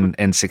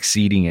and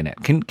succeeding in it.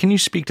 Can you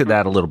speak to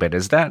that a little bit?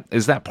 Is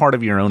that part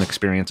of your own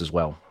experience as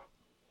well?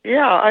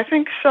 Yeah, I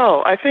think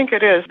so. I think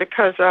it is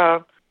because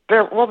they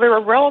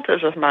were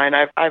relatives of mine.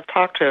 I've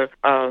talked to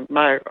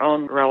my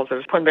own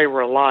relatives when they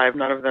were alive.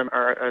 None of them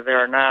are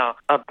there now.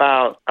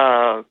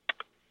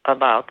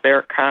 About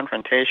their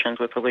confrontations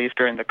with police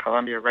during the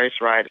Columbia race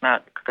riots,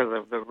 not because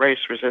of the race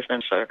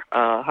resistance, or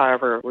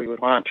however we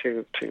would want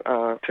to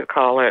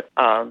call it,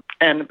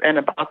 and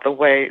about the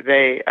way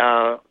they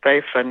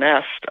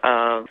finessed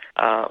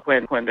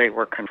when they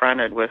were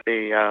confronted with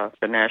the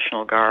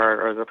National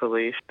Guard or the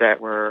police that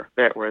were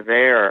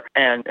there,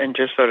 and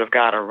just sort of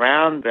got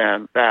around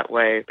them that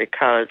way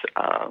because.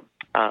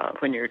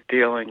 When you're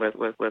dealing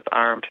with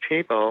armed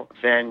people,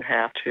 then you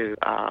have to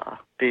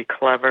be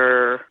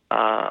clever.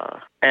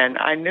 And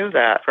I knew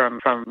that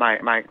from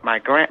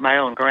my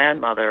own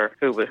grandmother,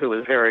 who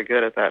was very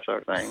good at that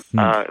sort of thing.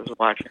 I was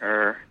watching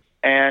her,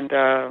 and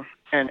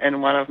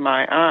one of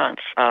my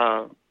aunts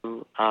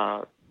who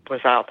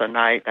was out that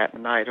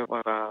night of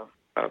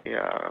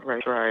the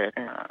race riot,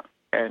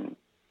 and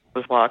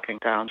was walking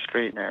down the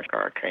street, and their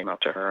guard came up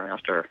to her and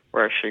asked her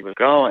where she was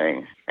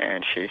going,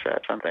 and she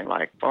said something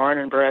like, "Born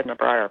and bred in a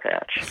briar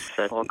patch." She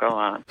said, "Well, go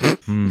on."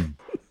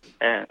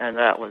 And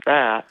that was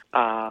that.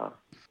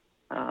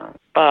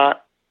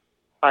 But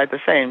by the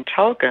same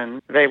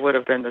token, they would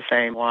have been the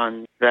same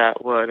ones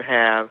that would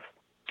have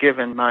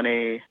given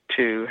money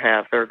to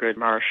have Thurgood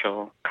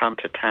Marshall come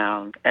to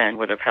town and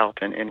would have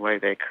helped in any way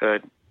they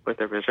could with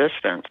the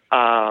resistance.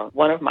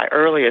 One of my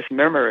earliest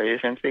memories,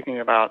 and speaking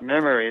about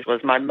memories,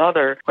 was my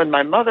mother. When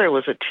my mother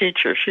was a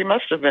teacher, she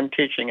must have been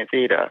teaching at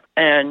Theta,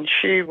 and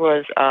she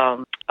was.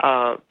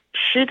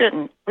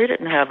 We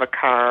didn't have a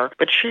car,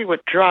 but she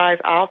would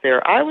drive out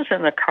there. I was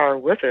in the car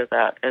with her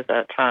at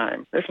that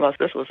time. This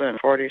was in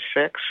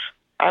 46.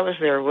 I was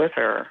there with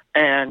her,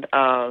 and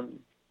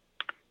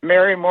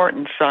Mary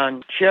Morton's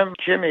son,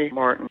 Jimmy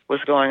Morton,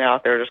 was going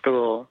out there to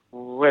school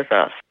with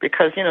us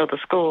because, the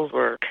schools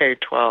were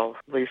K-12.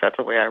 At least that's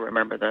the way I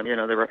remember them.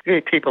 There were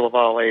people of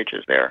all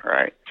ages there,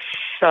 right?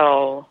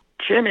 So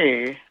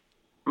Jimmy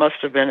must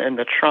have been in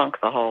the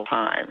trunk the whole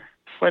time.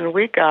 When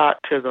we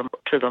got to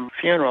the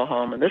funeral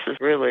home, and this is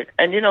really,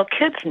 and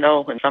kids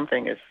know when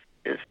something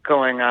is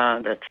going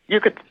on.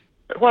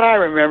 What I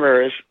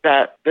remember is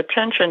that the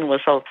tension was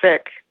so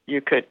thick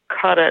you could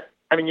cut it.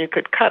 You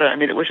could cut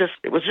it. It was just,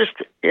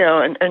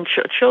 and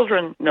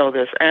children know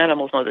this,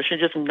 animals know this. You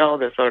just know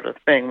this sort of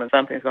thing when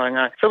something's going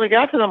on. So we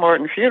got to the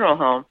Morton funeral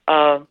home.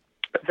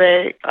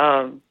 They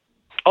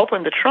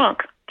opened the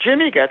trunk.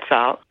 Jimmy gets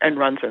out and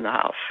runs in the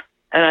house.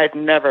 And I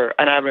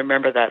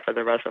remember that for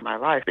the rest of my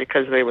life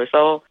because they were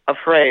so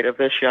afraid of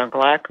this young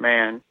black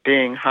man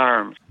being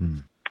harmed.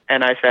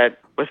 And I said,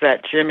 "Was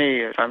that Jimmy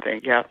or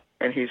something?" "Yep."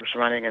 And he was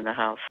running in the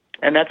house.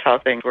 And that's how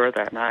things were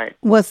that night.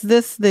 Was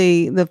this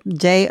the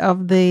day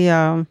of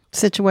the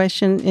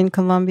situation in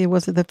Columbia?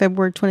 Was it the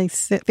February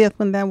 25th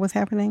when that was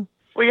happening?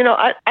 Well,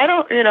 I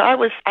don't,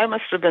 I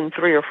must have been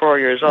 3 or 4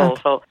 years old.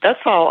 Okay. So that's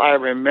all I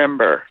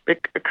remember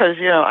because,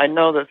 I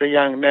know that the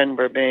young men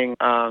were being,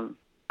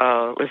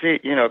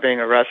 being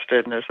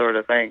arrested and this sort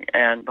of thing.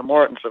 And the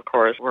Mortons, of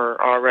course, were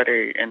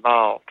already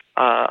involved.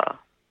 But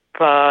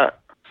I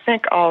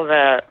think all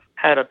that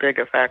had a big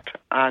effect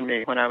on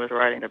me when I was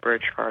writing The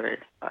Bridge Party.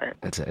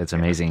 It's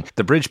amazing.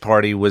 The Bridge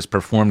Party was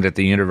performed at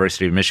the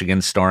University of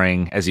Michigan,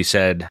 starring, as you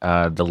said,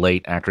 the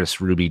late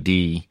actress Ruby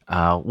Dee.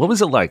 What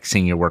was it like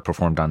seeing your work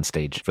performed on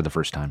stage for the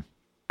first time?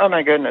 Oh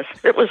my goodness,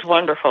 it was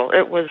wonderful.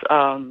 It was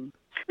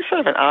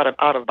sort of an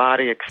out of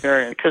body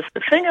experience because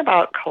the thing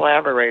about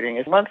collaborating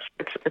is once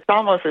it's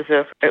almost as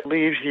if it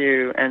leaves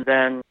you and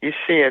then you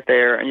see it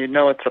there and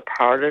it's a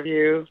part of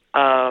you.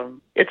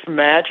 It's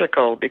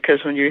magical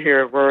because when you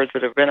hear words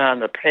that have been on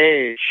the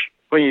page,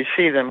 when you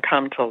see them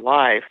come to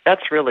life,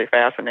 that's really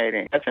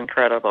fascinating. That's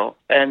incredible.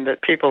 And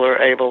that people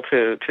are able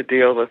to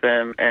deal with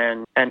them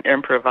and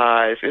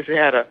improvise. We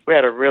had a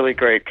really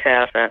great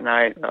cast that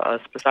night.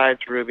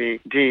 Besides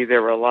Ruby Dee,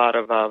 there were a lot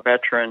of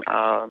veteran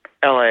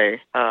LA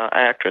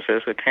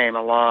actresses who came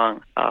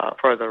along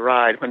for the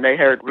ride. When they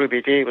heard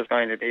Ruby Dee was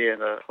going to be in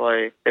the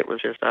play, it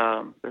was just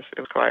it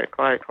was quite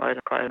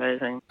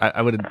amazing.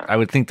 I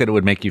would think that it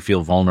would make you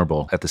feel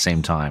vulnerable at the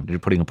same time. You're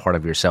putting a part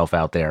of yourself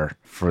out there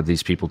for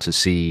these people to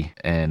see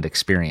and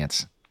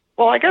experience.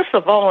 Well, I guess the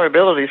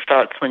vulnerability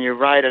starts when you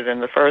write it in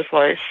the first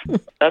place.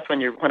 That's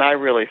when I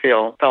really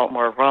felt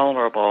more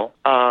vulnerable.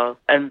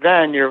 And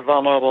then you're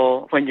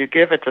vulnerable when you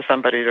give it to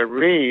somebody to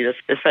read.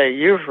 To say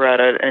you've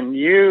read it and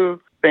you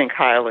think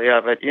highly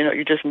of it.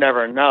 You just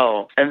never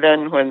know. And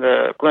then when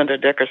the Glenda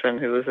Dickerson,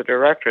 who was the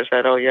director,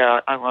 said, "Oh yeah,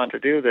 I want to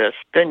do this,"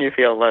 then you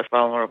feel less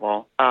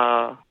vulnerable.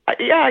 Yeah,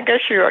 I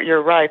guess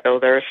you're right though.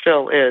 There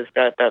still is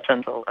that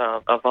sense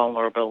of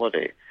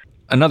vulnerability.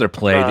 Another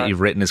play that you've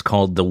written is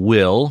called The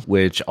Will,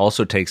 which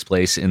also takes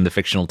place in the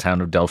fictional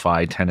town of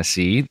Delphi,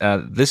 Tennessee.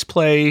 This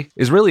play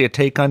is really a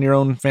take on your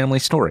own family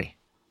story.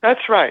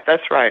 That's right.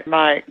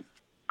 My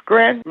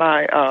great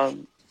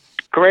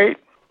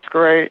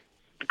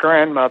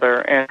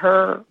grandmother and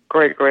her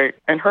great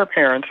and her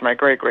parents, my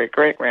great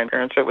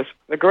grandparents.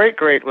 The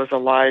great was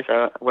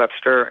Eliza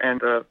Webster,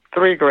 and the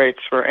three greats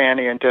were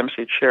Annie and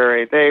Dempsey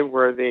Cherry. They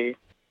were the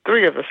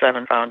 3 of the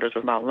 7 founders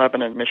of Mount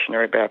Lebanon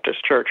Missionary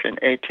Baptist Church in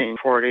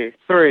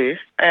 1843,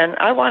 and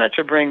I wanted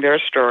to bring their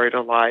story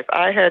to life.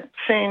 I had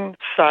seen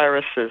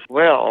Cyrus's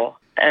will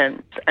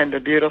and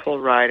the beautiful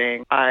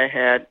writing. I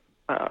had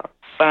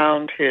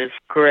found his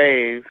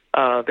grave,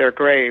 their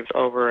graves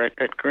over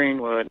at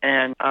Greenwood,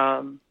 and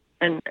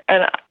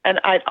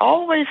I'd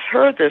always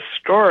heard this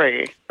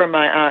story from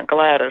my Aunt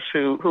Gladys,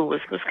 who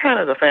was kind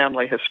of the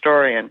family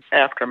historian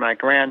after my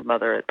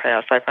grandmother had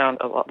passed. I found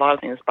a lot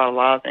of things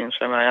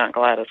from my Aunt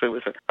Gladys, who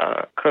was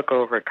a cook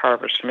over at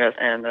Carver Smith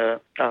and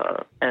the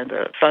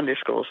Sunday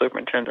school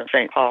superintendent at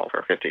St. Paul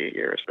for 50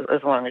 years,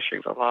 as long as she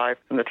was alive,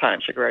 from the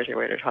time she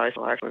graduated high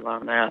school. I actually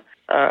learned that.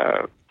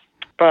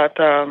 But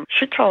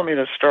she told me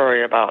the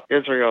story about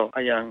Israel,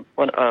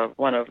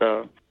 one of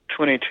the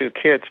 22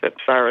 kids that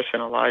Cyrus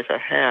and Eliza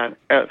had.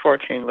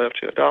 14 lived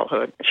to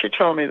adulthood. She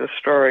told me the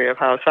story of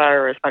how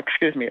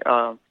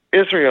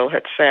Israel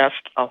had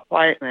sassed a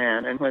white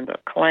man, and when the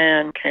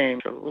Klan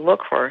came to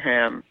look for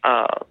him,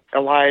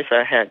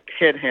 Eliza had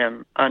hid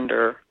him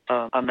under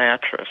a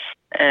mattress.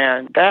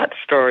 And that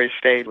story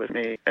stayed with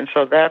me. And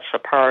so that's a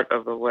part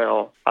of the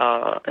will,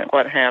 and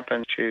what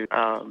happened to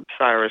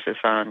Cyrus's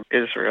son,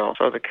 Israel.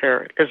 So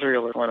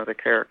Israel is one of the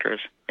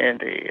characters in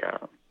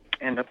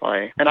the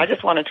play. And I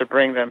just wanted to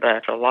bring them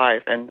back to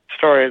life. And the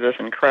story of this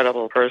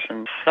incredible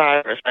person,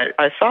 Cyrus,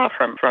 I saw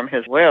from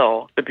his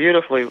will, the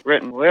beautifully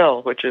written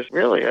will, which is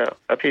really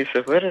a piece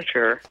of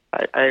literature.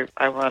 I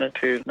wanted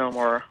to know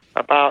more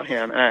about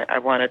him, and I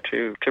wanted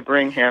to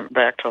bring him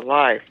back to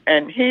life.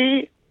 And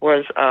he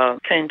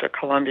came to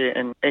Columbia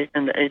in the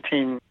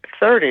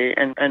 1830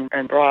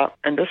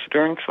 and this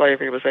during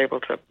slavery was able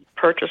to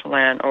purchase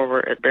land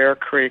over at Bear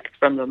Creek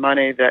from the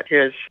money that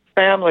his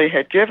family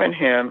had given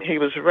him. He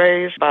was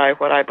raised by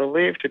what I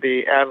believe to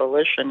be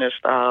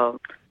abolitionist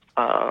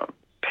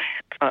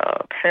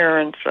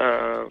parents,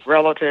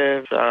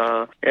 relatives.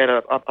 He had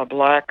a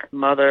black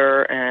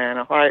mother and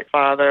a white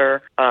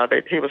father.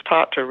 He was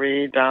taught to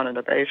read down in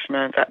the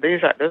basement.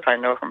 This I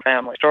know from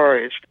family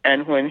stories.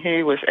 And when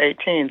he was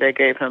 18, they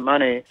gave him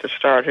money to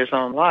start his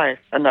own life,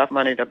 enough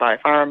money to buy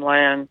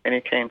farmland, and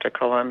he came to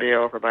Columbia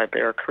over by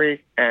Bear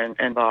Creek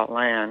and bought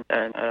land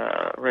and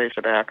raised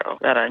tobacco.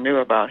 That I knew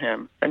about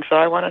him. And so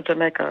I wanted to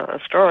make a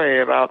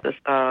story about this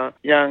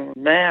young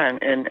man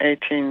in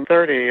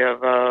 1830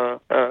 of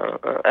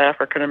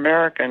African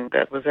American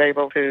that was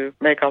able to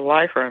make a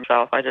life for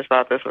himself. I just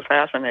thought this was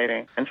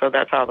fascinating, and so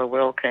that's how the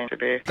will came to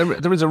be.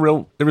 There was a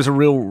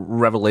real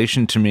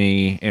revelation to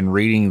me in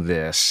reading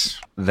this,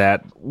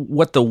 that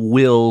what the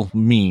will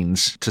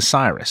means to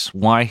Cyrus,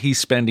 why he's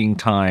spending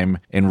time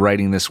in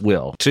writing this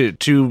will.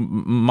 To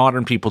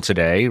modern people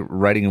today,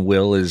 writing a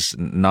will is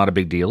not a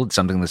big deal. It's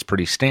something that's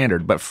pretty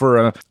standard. But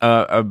for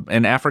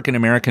an African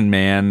American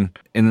man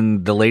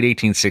in the late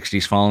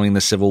 1860s, following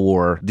the Civil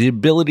War, the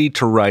ability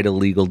to write a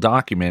legal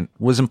document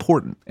was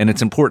important. And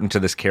it's important to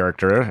this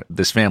character,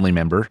 this family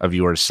member of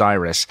yours,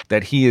 Cyrus,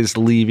 that he is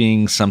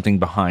leaving something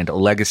behind, a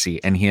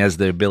legacy, and he has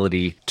the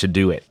ability to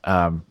do it.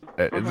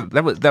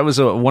 That was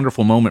a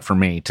wonderful moment for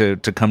me to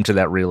come to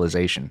that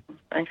realization.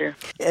 Thank you.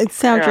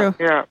 Sandra,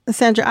 Yeah.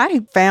 Sandra, I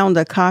found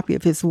a copy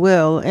of his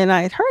will, and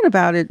I had heard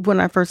about it when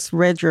I first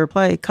read your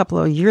play a couple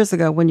of years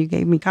ago when you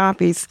gave me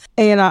copies.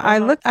 And I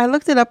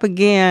looked it up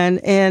again,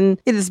 and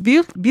it is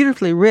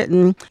beautifully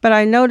written, but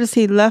I noticed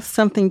he left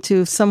something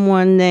to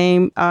someone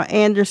named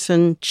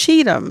Anderson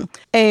Cheatham.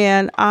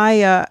 And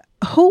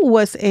who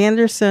was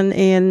Anderson,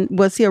 and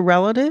was he a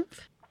relative?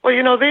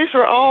 Well, these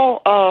were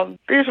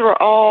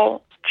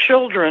all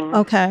children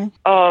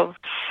of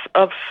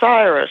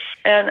Cyrus.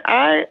 And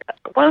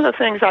one of the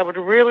things I would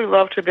really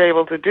love to be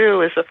able to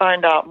do is to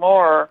find out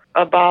more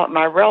about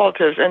my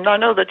relatives. And I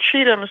know the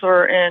Cheathams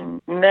were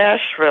in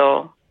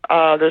Nashville.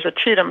 There's a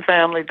Cheatham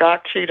family,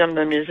 Doc Cheatham,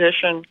 the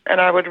musician, and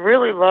I would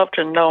really love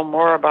to know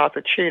more about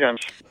the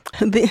Cheathams.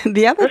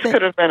 The other This thing,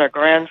 could have been a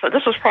grandson.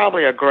 This was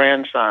probably a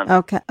grandson.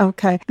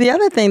 Okay. The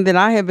other thing that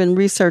I have been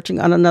researching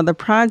on another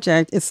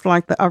project is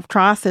like the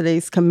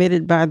atrocities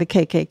committed by the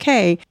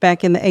KKK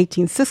back in the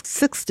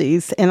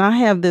 1860s. And I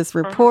have this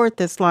report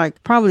that's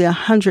like probably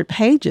 100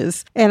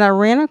 pages. And I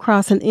ran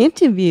across an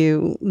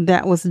interview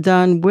that was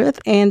done with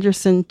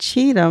Anderson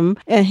Cheatham.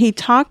 And he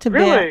talked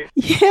about, Really?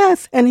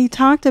 Yes. And he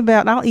talked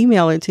about, I'll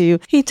email it to you.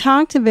 He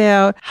talked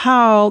about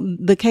how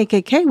the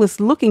KKK was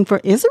looking for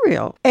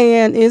Israel.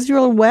 And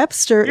Israel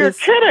Webster You're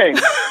kidding.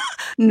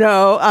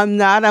 No, I'm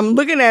not. I'm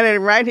looking at it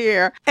right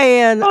here.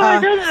 And Oh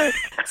my goodness.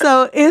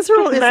 so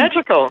Israel is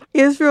magical.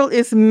 Israel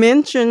is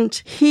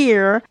mentioned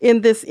here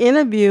in this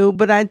interview,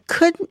 but I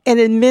couldn't, and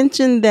it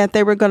mentioned that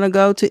they were going to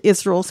go to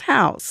Israel's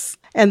house.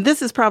 And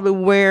this is probably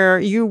where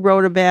you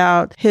wrote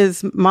about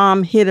his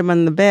mom hid him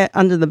in the bed,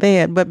 under the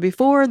bed. But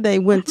before they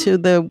went to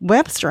the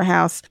Webster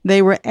house,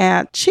 they were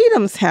at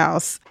Cheatham's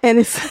house. And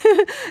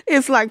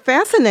it's like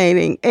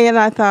fascinating. And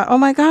I thought, oh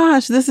my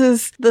gosh, this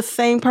is the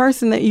same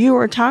person that you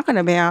were talking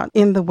about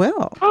in the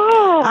will.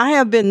 Oh. I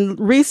have been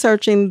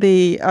researching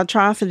the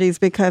atrocities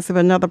because of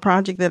another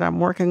project that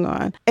I'm working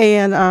on.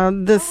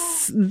 And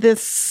this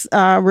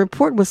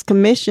report was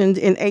commissioned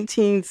in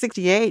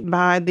 1868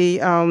 by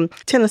the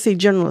Tennessee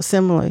General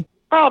Assembly.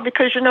 Well,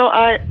 because,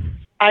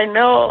 I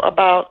know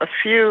about a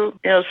few,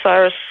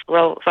 Cyrus,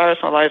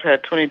 my wife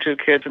had 22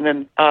 kids, and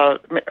then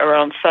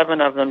around 7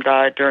 of them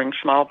died during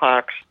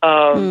smallpox.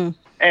 And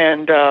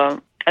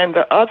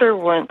the other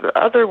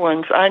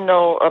ones, I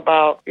know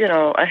about,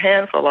 a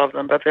handful of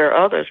them, but there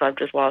are others I've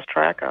just lost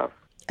track of.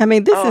 I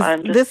mean,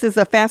 this is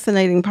a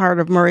fascinating part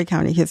of Maury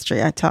County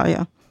history, I tell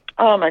you.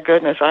 Oh my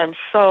goodness!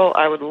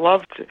 I would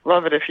love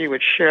it if you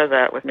would share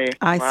that with me.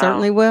 I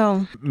certainly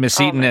will.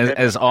 Miss Eaton,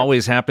 as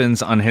always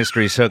happens on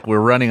History's Hook, we're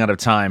running out of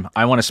time.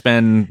 I want to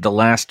spend the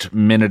last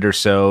minute or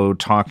so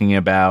talking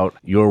about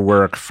your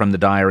work from the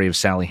Diary of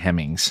Sally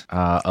Hemings,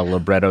 a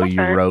libretto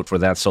you wrote for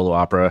that solo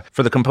opera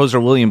for the composer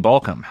William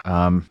Balcom.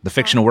 The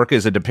fictional work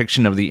is a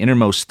depiction of the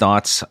innermost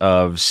thoughts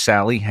of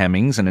Sally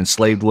Hemings, an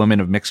enslaved woman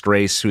of mixed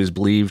race who is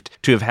believed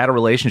to have had a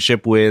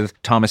relationship with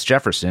Thomas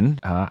Jefferson.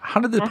 How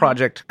did the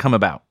project come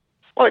about?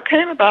 Well, it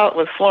came about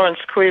with Florence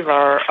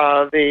Cuivar,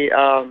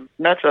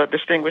 the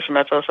distinguished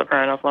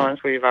mezzo-soprano Florence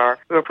Cuivar,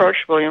 who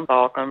approached William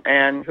Balcom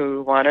and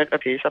who wanted a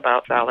piece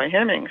about Sally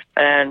Hemings.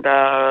 And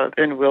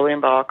then William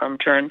Balcom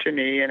turned to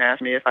me and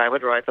asked me if I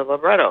would write the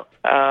libretto.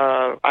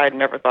 I'd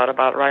never thought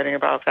about writing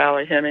about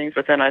Sally Hemings,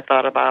 but then I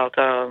thought about,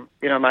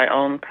 my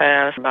own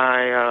past,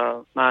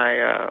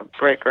 my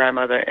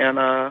great-grandmother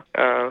Emma,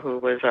 who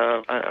was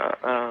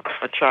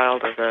a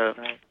child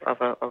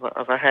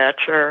of a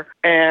hatcher,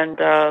 and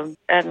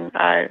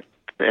I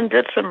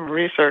did some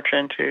research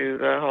into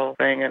the whole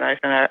thing, and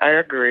I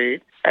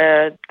agreed.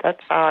 And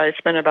that's how I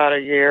spent about a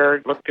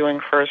year doing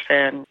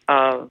firsthand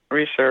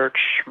research,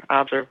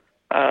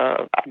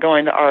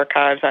 going to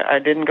archives. I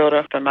didn't go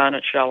to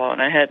Monticello,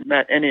 and I hadn't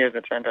met any of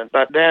the descendants.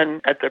 But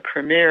then at the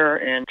premiere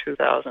in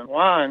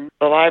 2001,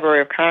 the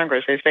Library of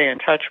Congress, they stay in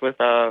touch with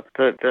the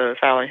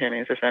Sally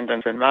Hemings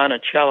descendants in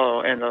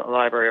Monticello and the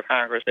Library of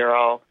Congress.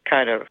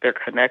 They're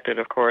connected,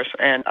 of course.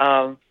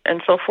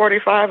 And so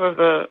 45 of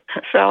the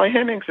Sally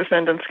Hemings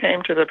descendants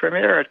came to the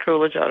premiere at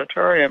Coolidge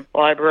Auditorium,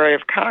 Library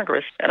of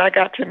Congress, and I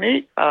got to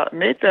meet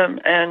them,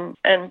 and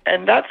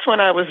that's when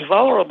I was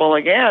vulnerable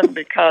again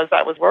because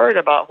I was worried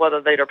about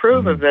whether they'd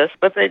approve of this,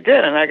 but they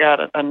did, and I got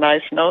a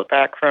nice note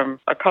back from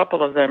a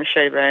couple of them,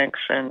 Shea Banks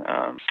and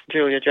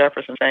Julia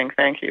Jefferson, saying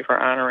thank you for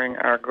honoring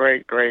our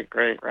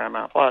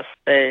great-great-great-grandma. Plus,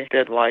 they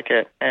did like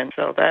it, and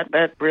so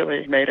that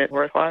really made it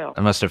worthwhile.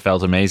 That must have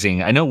felt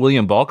amazing. I know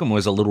William Balcom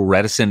was a little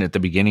reticent at the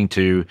beginning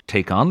to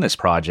take on this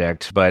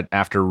project, but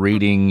after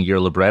reading your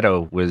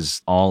libretto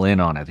was all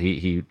in on it.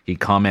 He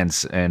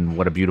comments, and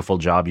what a beautiful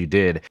job you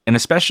did. And a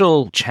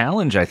special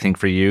challenge, I think,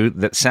 for you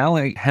that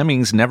Sally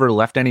Hemings never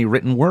left any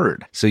written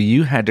word. So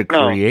you had to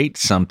create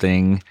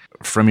something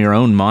from your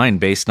own mind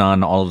based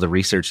on all of the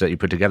research that you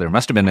put together. It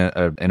must have been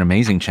an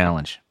amazing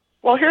challenge.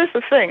 Well, here's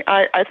the thing.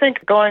 I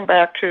think going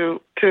back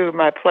to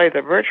my play,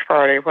 The Bridge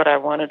Party, what I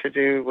wanted to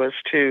do was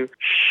to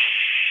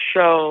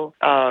show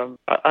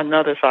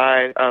another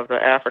side of the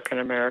African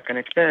American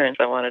experience.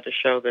 I wanted to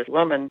show this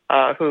woman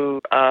who,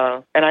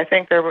 and I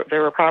think there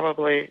were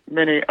probably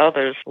many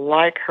others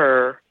like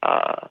her,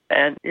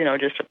 and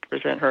just to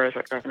present her as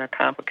in a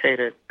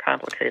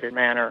complicated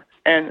manner.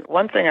 And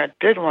one thing I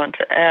did want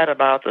to add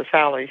about the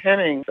Sally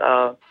Hemings,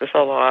 the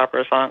solo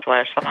opera song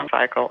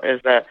cycle,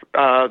 is that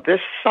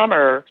this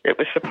summer it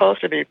was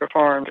supposed to be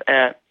performed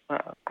at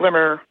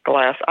Glimmer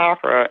Glass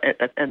Opera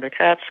in the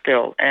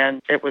Catskills,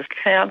 and it was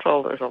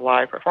canceled as a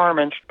live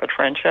performance, but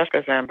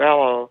Francesca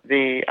Zambello,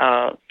 the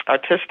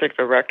artistic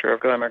director of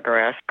Glimmer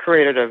Glass,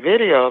 created a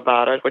video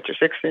about it, which is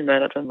 60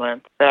 minutes in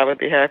length, that I would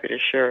be happy to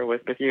share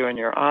with you and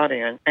your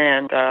audience.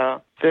 And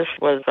this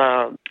was,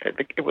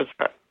 it was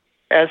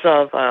as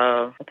of,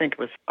 I think it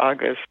was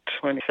August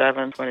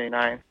 27,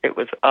 29, it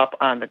was up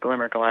on the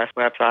Glimmer Glass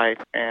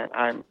website, and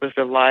I was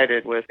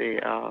delighted with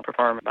the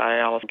performance by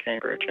Alison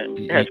Cambridge. And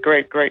it has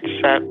great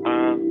set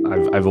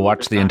I've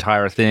watched the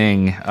entire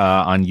thing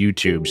on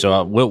YouTube,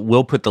 so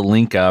we'll put the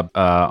link up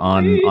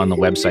on the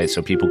website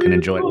so people can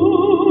enjoy it.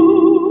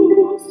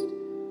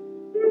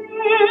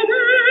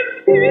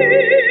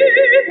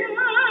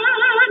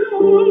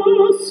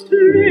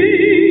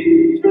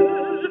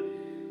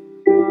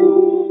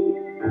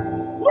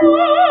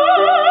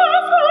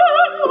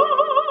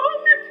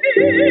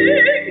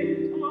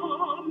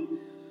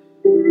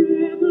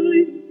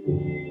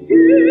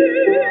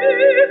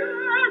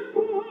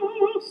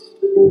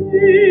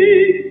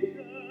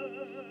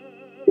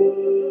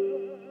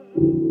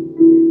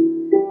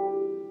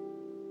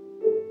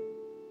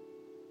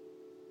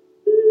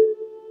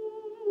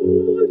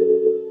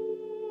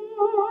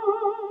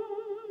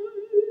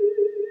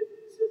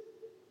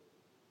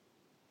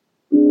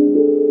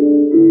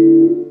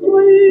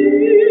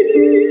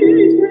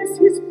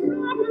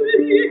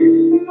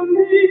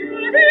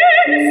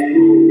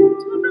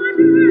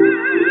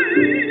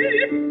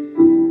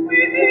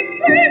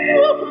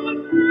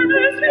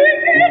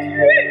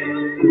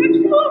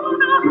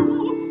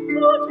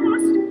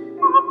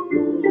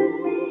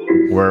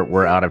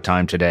 We're out of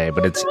time today,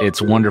 but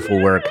it's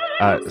wonderful work.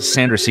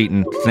 Sandra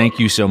Seaton, thank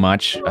you so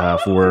much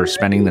for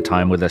spending the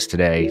time with us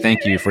today.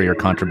 Thank you for your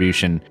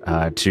contribution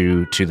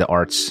to the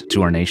arts,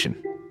 to our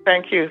nation.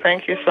 Thank you.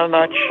 Thank you so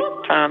much,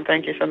 Tom.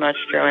 Thank you so much,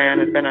 Joanne.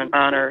 It's been an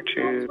honor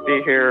to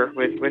be here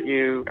with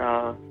you.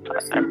 I'm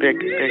a big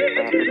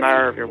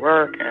admirer of your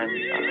work,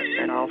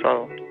 and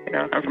also,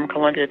 I'm from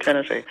Columbia,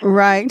 Tennessee.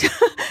 Right.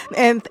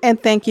 and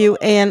thank you.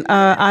 And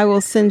I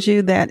will send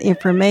you that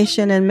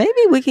information, and maybe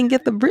we can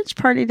get the bridge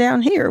party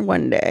down here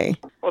one day.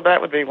 Well,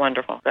 that would be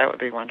wonderful. That would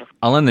be wonderful.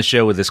 I'll end the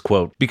show with this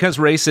quote. Because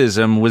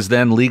racism was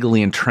then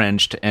legally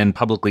entrenched and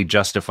publicly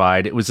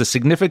justified, it was a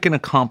significant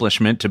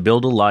accomplishment to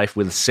build a life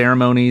with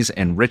ceremonies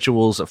and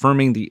rituals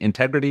affirming the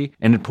integrity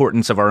and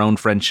importance of our own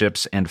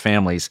friendships and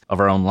families, of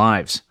our own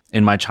lives.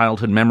 In my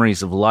childhood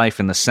memories of life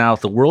in the South,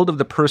 the world of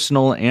the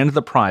personal and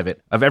the private,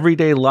 of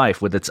everyday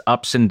life with its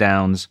ups and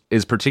downs,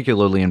 is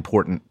particularly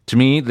important. To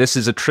me, this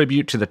is a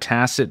tribute to the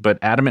tacit but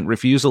adamant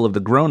refusal of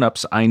the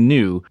grown-ups I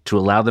knew to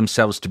allow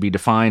themselves to be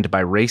defined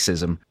by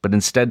racism, but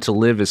instead to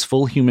live as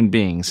full human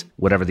beings,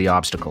 whatever the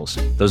obstacles.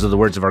 Those are the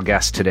words of our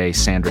guest today,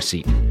 Sandra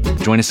Seaton.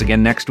 Join us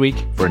again next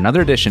week for another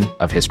edition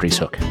of History's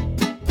Hook.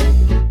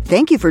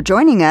 Thank you for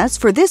joining us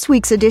for this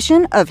week's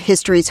edition of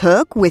History's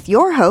Hook with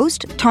your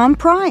host, Tom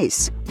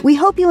Price. We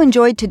hope you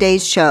enjoyed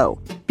today's show.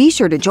 Be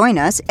sure to join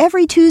us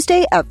every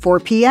Tuesday at 4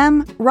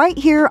 p.m. right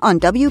here on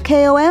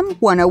WKOM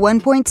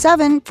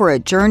 101.7 for a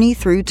journey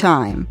through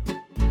time.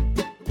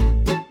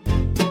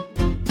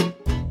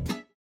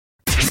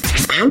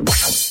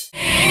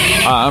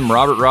 Hi, I'm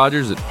Robert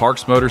Rogers at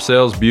Parks Motor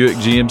Sales Buick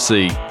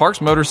GMC.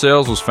 Parks Motor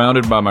Sales was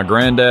founded by my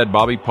granddad,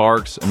 Bobby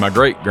Parks, and my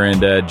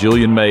great-granddad,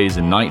 Julian Mays,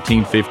 in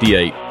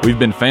 1958. We've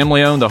been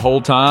family-owned the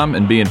whole time,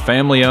 and being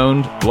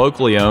family-owned,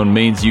 locally owned,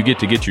 means you get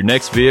to get your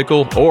next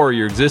vehicle or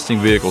your existing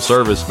vehicle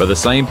serviced by the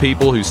same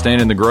people who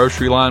stand in the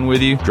grocery line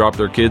with you, drop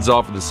their kids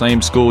off at the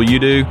same school you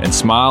do, and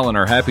smile and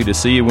are happy to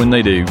see you when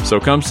they do. So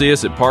come see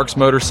us at Parks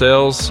Motor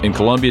Sales in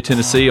Columbia,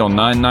 Tennessee on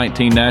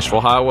 919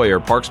 Nashville Highway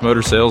or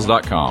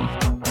parksmotorsales.com.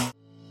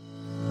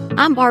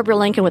 I'm Barbara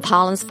Lincoln with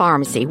Hollins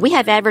Pharmacy. We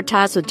have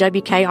advertised with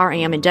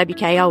WKRM and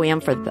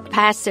WKOM for the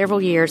past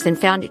several years and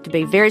found it to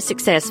be very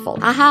successful.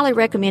 I highly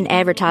recommend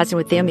advertising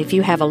with them if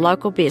you have a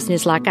local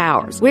business like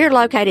ours. We're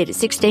located at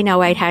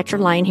 1608 Hatcher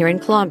Lane here in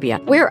Columbia.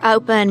 We're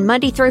open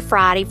Monday through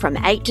Friday from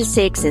 8 to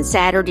 6 and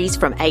Saturdays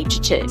from 8 to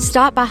 2.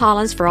 Stop by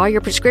Hollins for all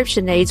your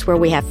prescription needs where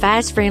we have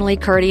fast, friendly,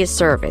 courteous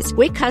service.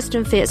 We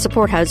custom fit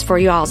support hose for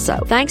you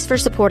also. Thanks for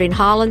supporting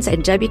Hollins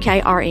and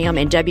WKRM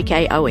and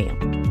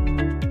WKOM.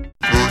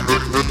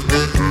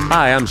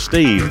 Hi, I'm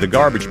Steve, the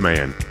Garbage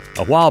Man.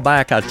 A while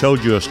back, I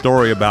told you a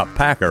story about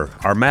Packer,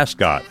 our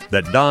mascot,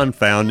 that Don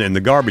found in the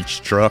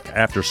garbage truck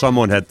after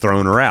someone had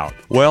thrown her out.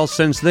 Well,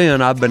 since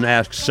then, I've been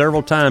asked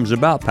several times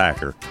about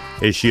Packer.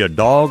 Is she a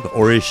dog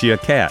or is she a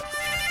cat?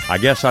 I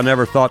guess I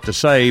never thought to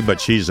say, but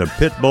she's a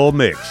pit bull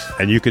mix,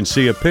 and you can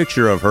see a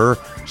picture of her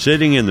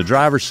sitting in the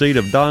driver's seat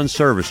of Don's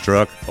service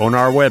truck on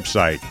our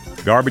website,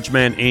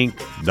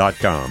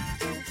 garbagemaninc.com.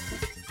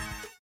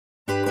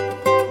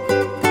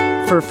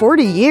 For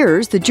 40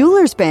 years, the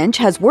Jewelers Bench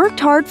has worked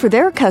hard for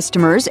their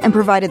customers and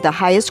provided the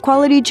highest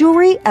quality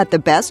jewelry at the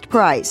best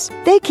price.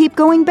 They keep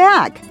going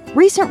back.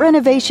 Recent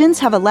renovations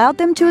have allowed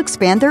them to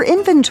expand their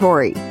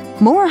inventory.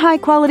 More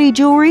high-quality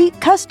jewelry,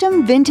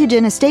 custom vintage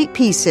and estate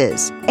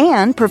pieces,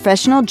 and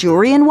professional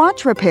jewelry and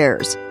watch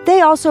repairs.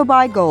 They also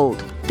buy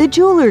gold. The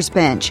Jewelers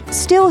Bench,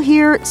 still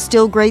here,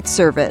 still great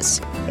service.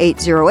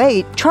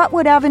 808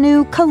 Trotwood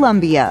Avenue,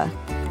 Columbia.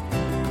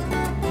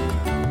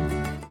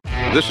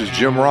 This is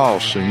Jim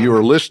Ross, and you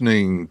are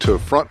listening to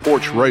Front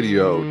Porch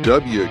Radio,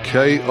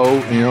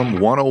 WKOM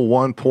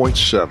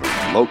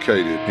 101.7,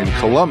 located in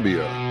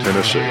Columbia,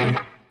 Tennessee.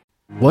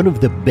 One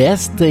of the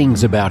best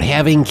things about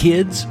having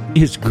kids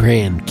is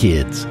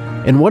grandkids.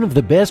 And one of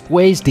the best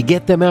ways to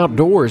get them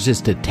outdoors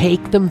is to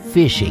take them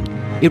fishing.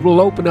 It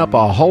will open up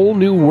a whole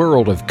new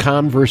world of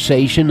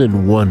conversation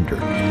and wonder.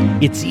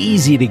 It's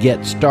easy to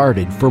get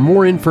started. For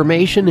more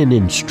information and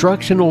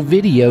instructional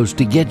videos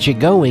to get you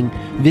going,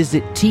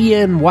 visit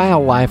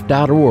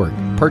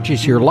tnwildlife.org.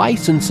 Purchase your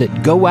license at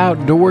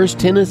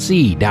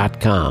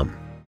GoOutdoorsTennessee.com.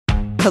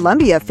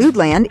 Columbia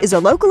Foodland is a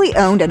locally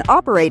owned and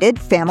operated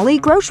family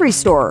grocery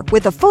store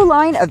with a full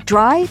line of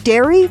dry,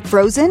 dairy,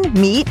 frozen,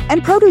 meat,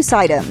 and produce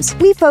items.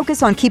 We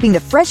focus on keeping the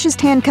freshest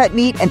hand-cut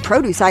meat and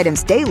produce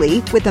items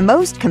daily with the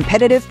most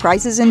competitive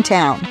prices in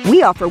town.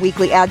 We offer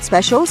weekly ad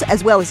specials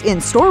as well as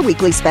in-store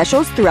weekly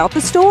specials throughout the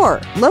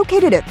store.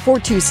 Located at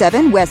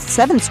 427 West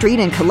 7th Street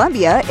in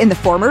Columbia in the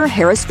former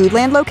Harris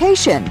Foodland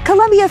location.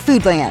 Columbia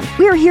Foodland.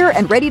 We're here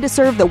and ready to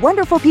serve the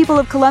wonderful people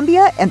of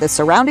Columbia and the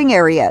surrounding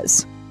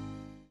areas.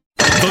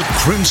 The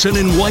crimson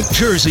and white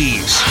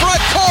jerseys.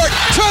 Front court,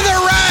 to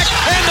the rack,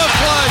 and the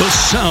plunge. The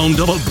sound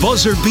of a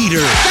buzzer beater.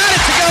 Got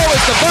it to go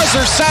as the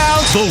buzzer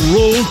sounds. The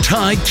Roll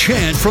Tide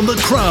chant from the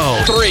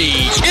crowd.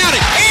 Three, count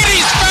it, and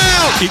he's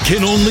fouled. It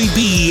can only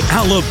be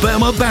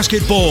Alabama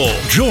basketball.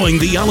 Join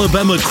the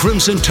Alabama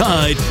Crimson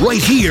Tide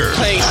right here.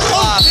 Pace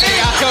off,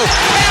 Siako,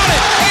 count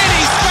it, and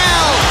he's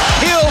fouled.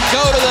 He'll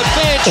go to the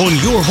bench. On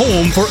your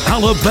home for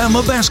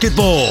Alabama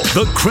basketball.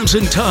 The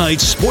Crimson Tide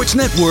Sports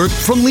Network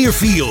from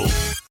Learfield.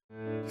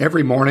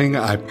 Every morning,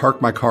 I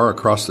park my car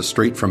across the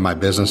street from my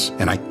business,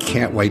 and I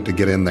can't wait to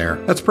get in there.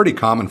 That's pretty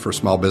common for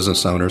small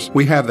business owners.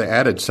 We have the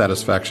added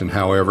satisfaction,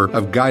 however,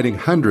 of guiding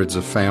hundreds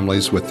of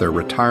families with their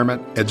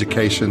retirement,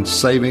 education,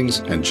 savings,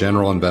 and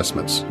general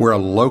investments. We're a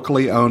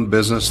locally owned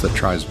business that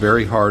tries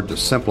very hard to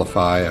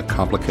simplify a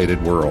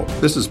complicated world.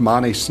 This is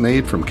Monty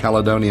Sneed from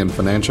Caledonian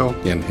Financial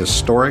in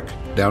historic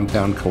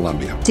downtown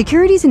Columbia.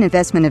 Securities and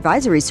investment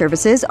advisory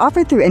services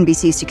offered through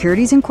NBC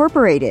Securities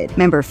Incorporated,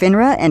 member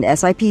FINRA and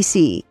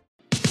SIPC.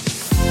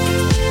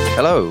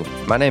 Hello,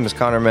 my name is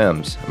Connor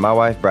Mims. My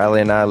wife Bradley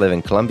and I live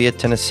in Columbia,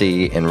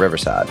 Tennessee in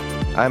Riverside.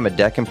 I am a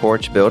deck and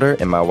porch builder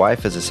and my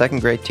wife is a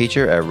second grade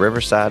teacher at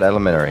Riverside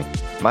Elementary.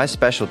 My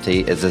specialty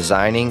is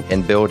designing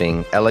and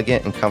building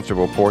elegant and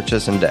comfortable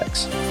porches and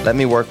decks. Let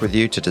me work with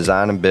you to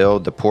design and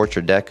build the porch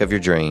or deck of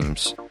your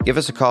dreams. Give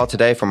us a call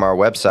today from our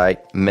website,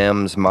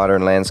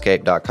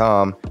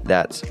 mimsmodernlandscape.com.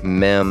 That's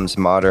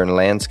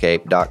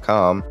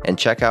mimsmodernlandscape.com and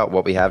check out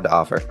what we have to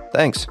offer.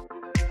 Thanks.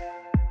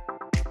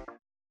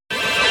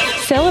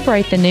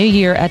 Celebrate the new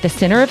year at the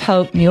Center of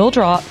Hope Mule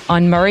Drop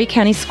on Murray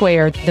County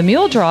Square. The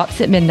mule drops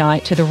at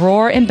midnight to the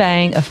roar and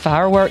bang of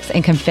fireworks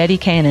and confetti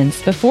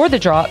cannons. Before the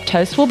drop,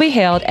 toast will be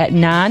held at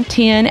 9,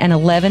 10, and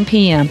 11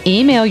 p.m.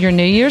 Email your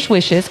New Year's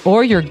wishes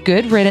or your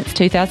Good Riddance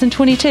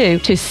 2022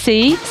 to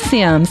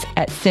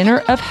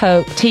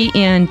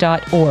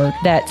csims@centerofhopetn.org.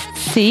 That's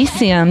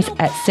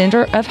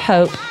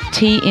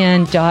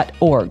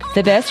csims@centerofhopetn.org.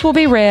 The best will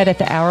be read at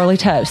the hourly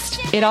toast.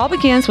 It all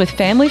begins with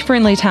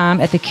family-friendly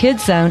time at the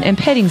Kids Zone and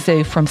Petting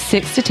Zoo from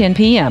 6 to 10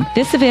 p.m.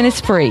 This event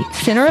is free.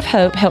 Center of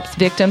Hope helps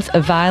victims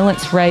of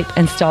violence, rape,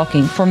 and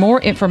stalking. For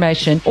more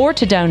information or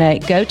to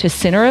donate, go to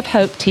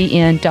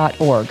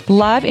centerofhopetn.org.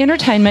 Live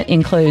entertainment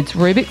includes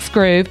Rubik's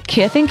Groove,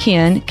 Kith and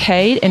Kin,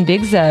 Cade and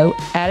Big Zoe,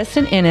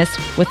 Addison Ennis,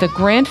 with a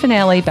grand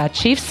finale by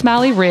Chief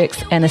Smiley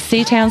Ricks and the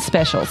Seatown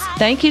Specials.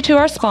 Thank you to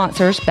our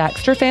sponsors,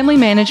 Baxter Family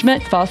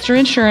Management, Foster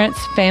Insurance,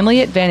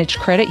 Family Advantage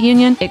Credit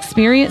Union,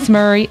 Experience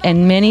Murray,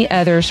 and many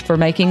others for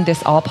making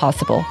this all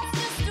possible.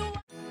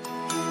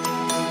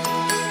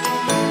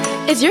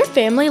 Is your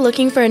family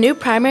looking for a new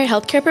primary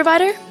healthcare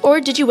provider? Or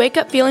did you wake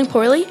up feeling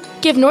poorly?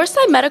 Give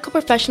Northside Medical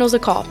Professionals a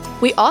call.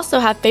 We also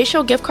have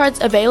facial gift cards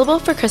available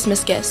for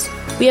Christmas gifts.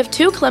 We have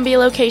 2 Columbia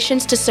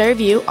locations to serve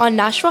you on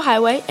Nashville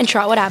Highway and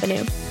Trotwood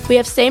Avenue. We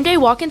have same-day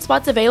walk-in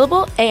spots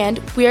available,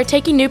 and we are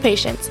taking new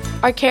patients.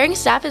 Our caring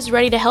staff is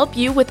ready to help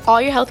you with all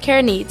your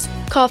healthcare needs.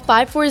 Call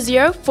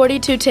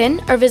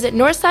 540-4210 or visit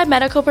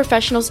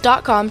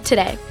northsidemedicalprofessionals.com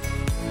today.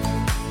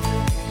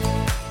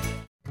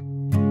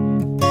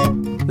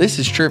 This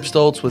is Trip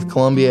Stoltz with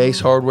Columbia Ace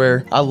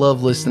Hardware. I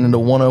love listening to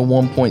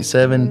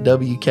 101.7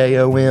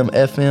 WKOM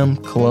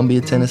FM,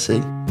 Columbia,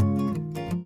 Tennessee.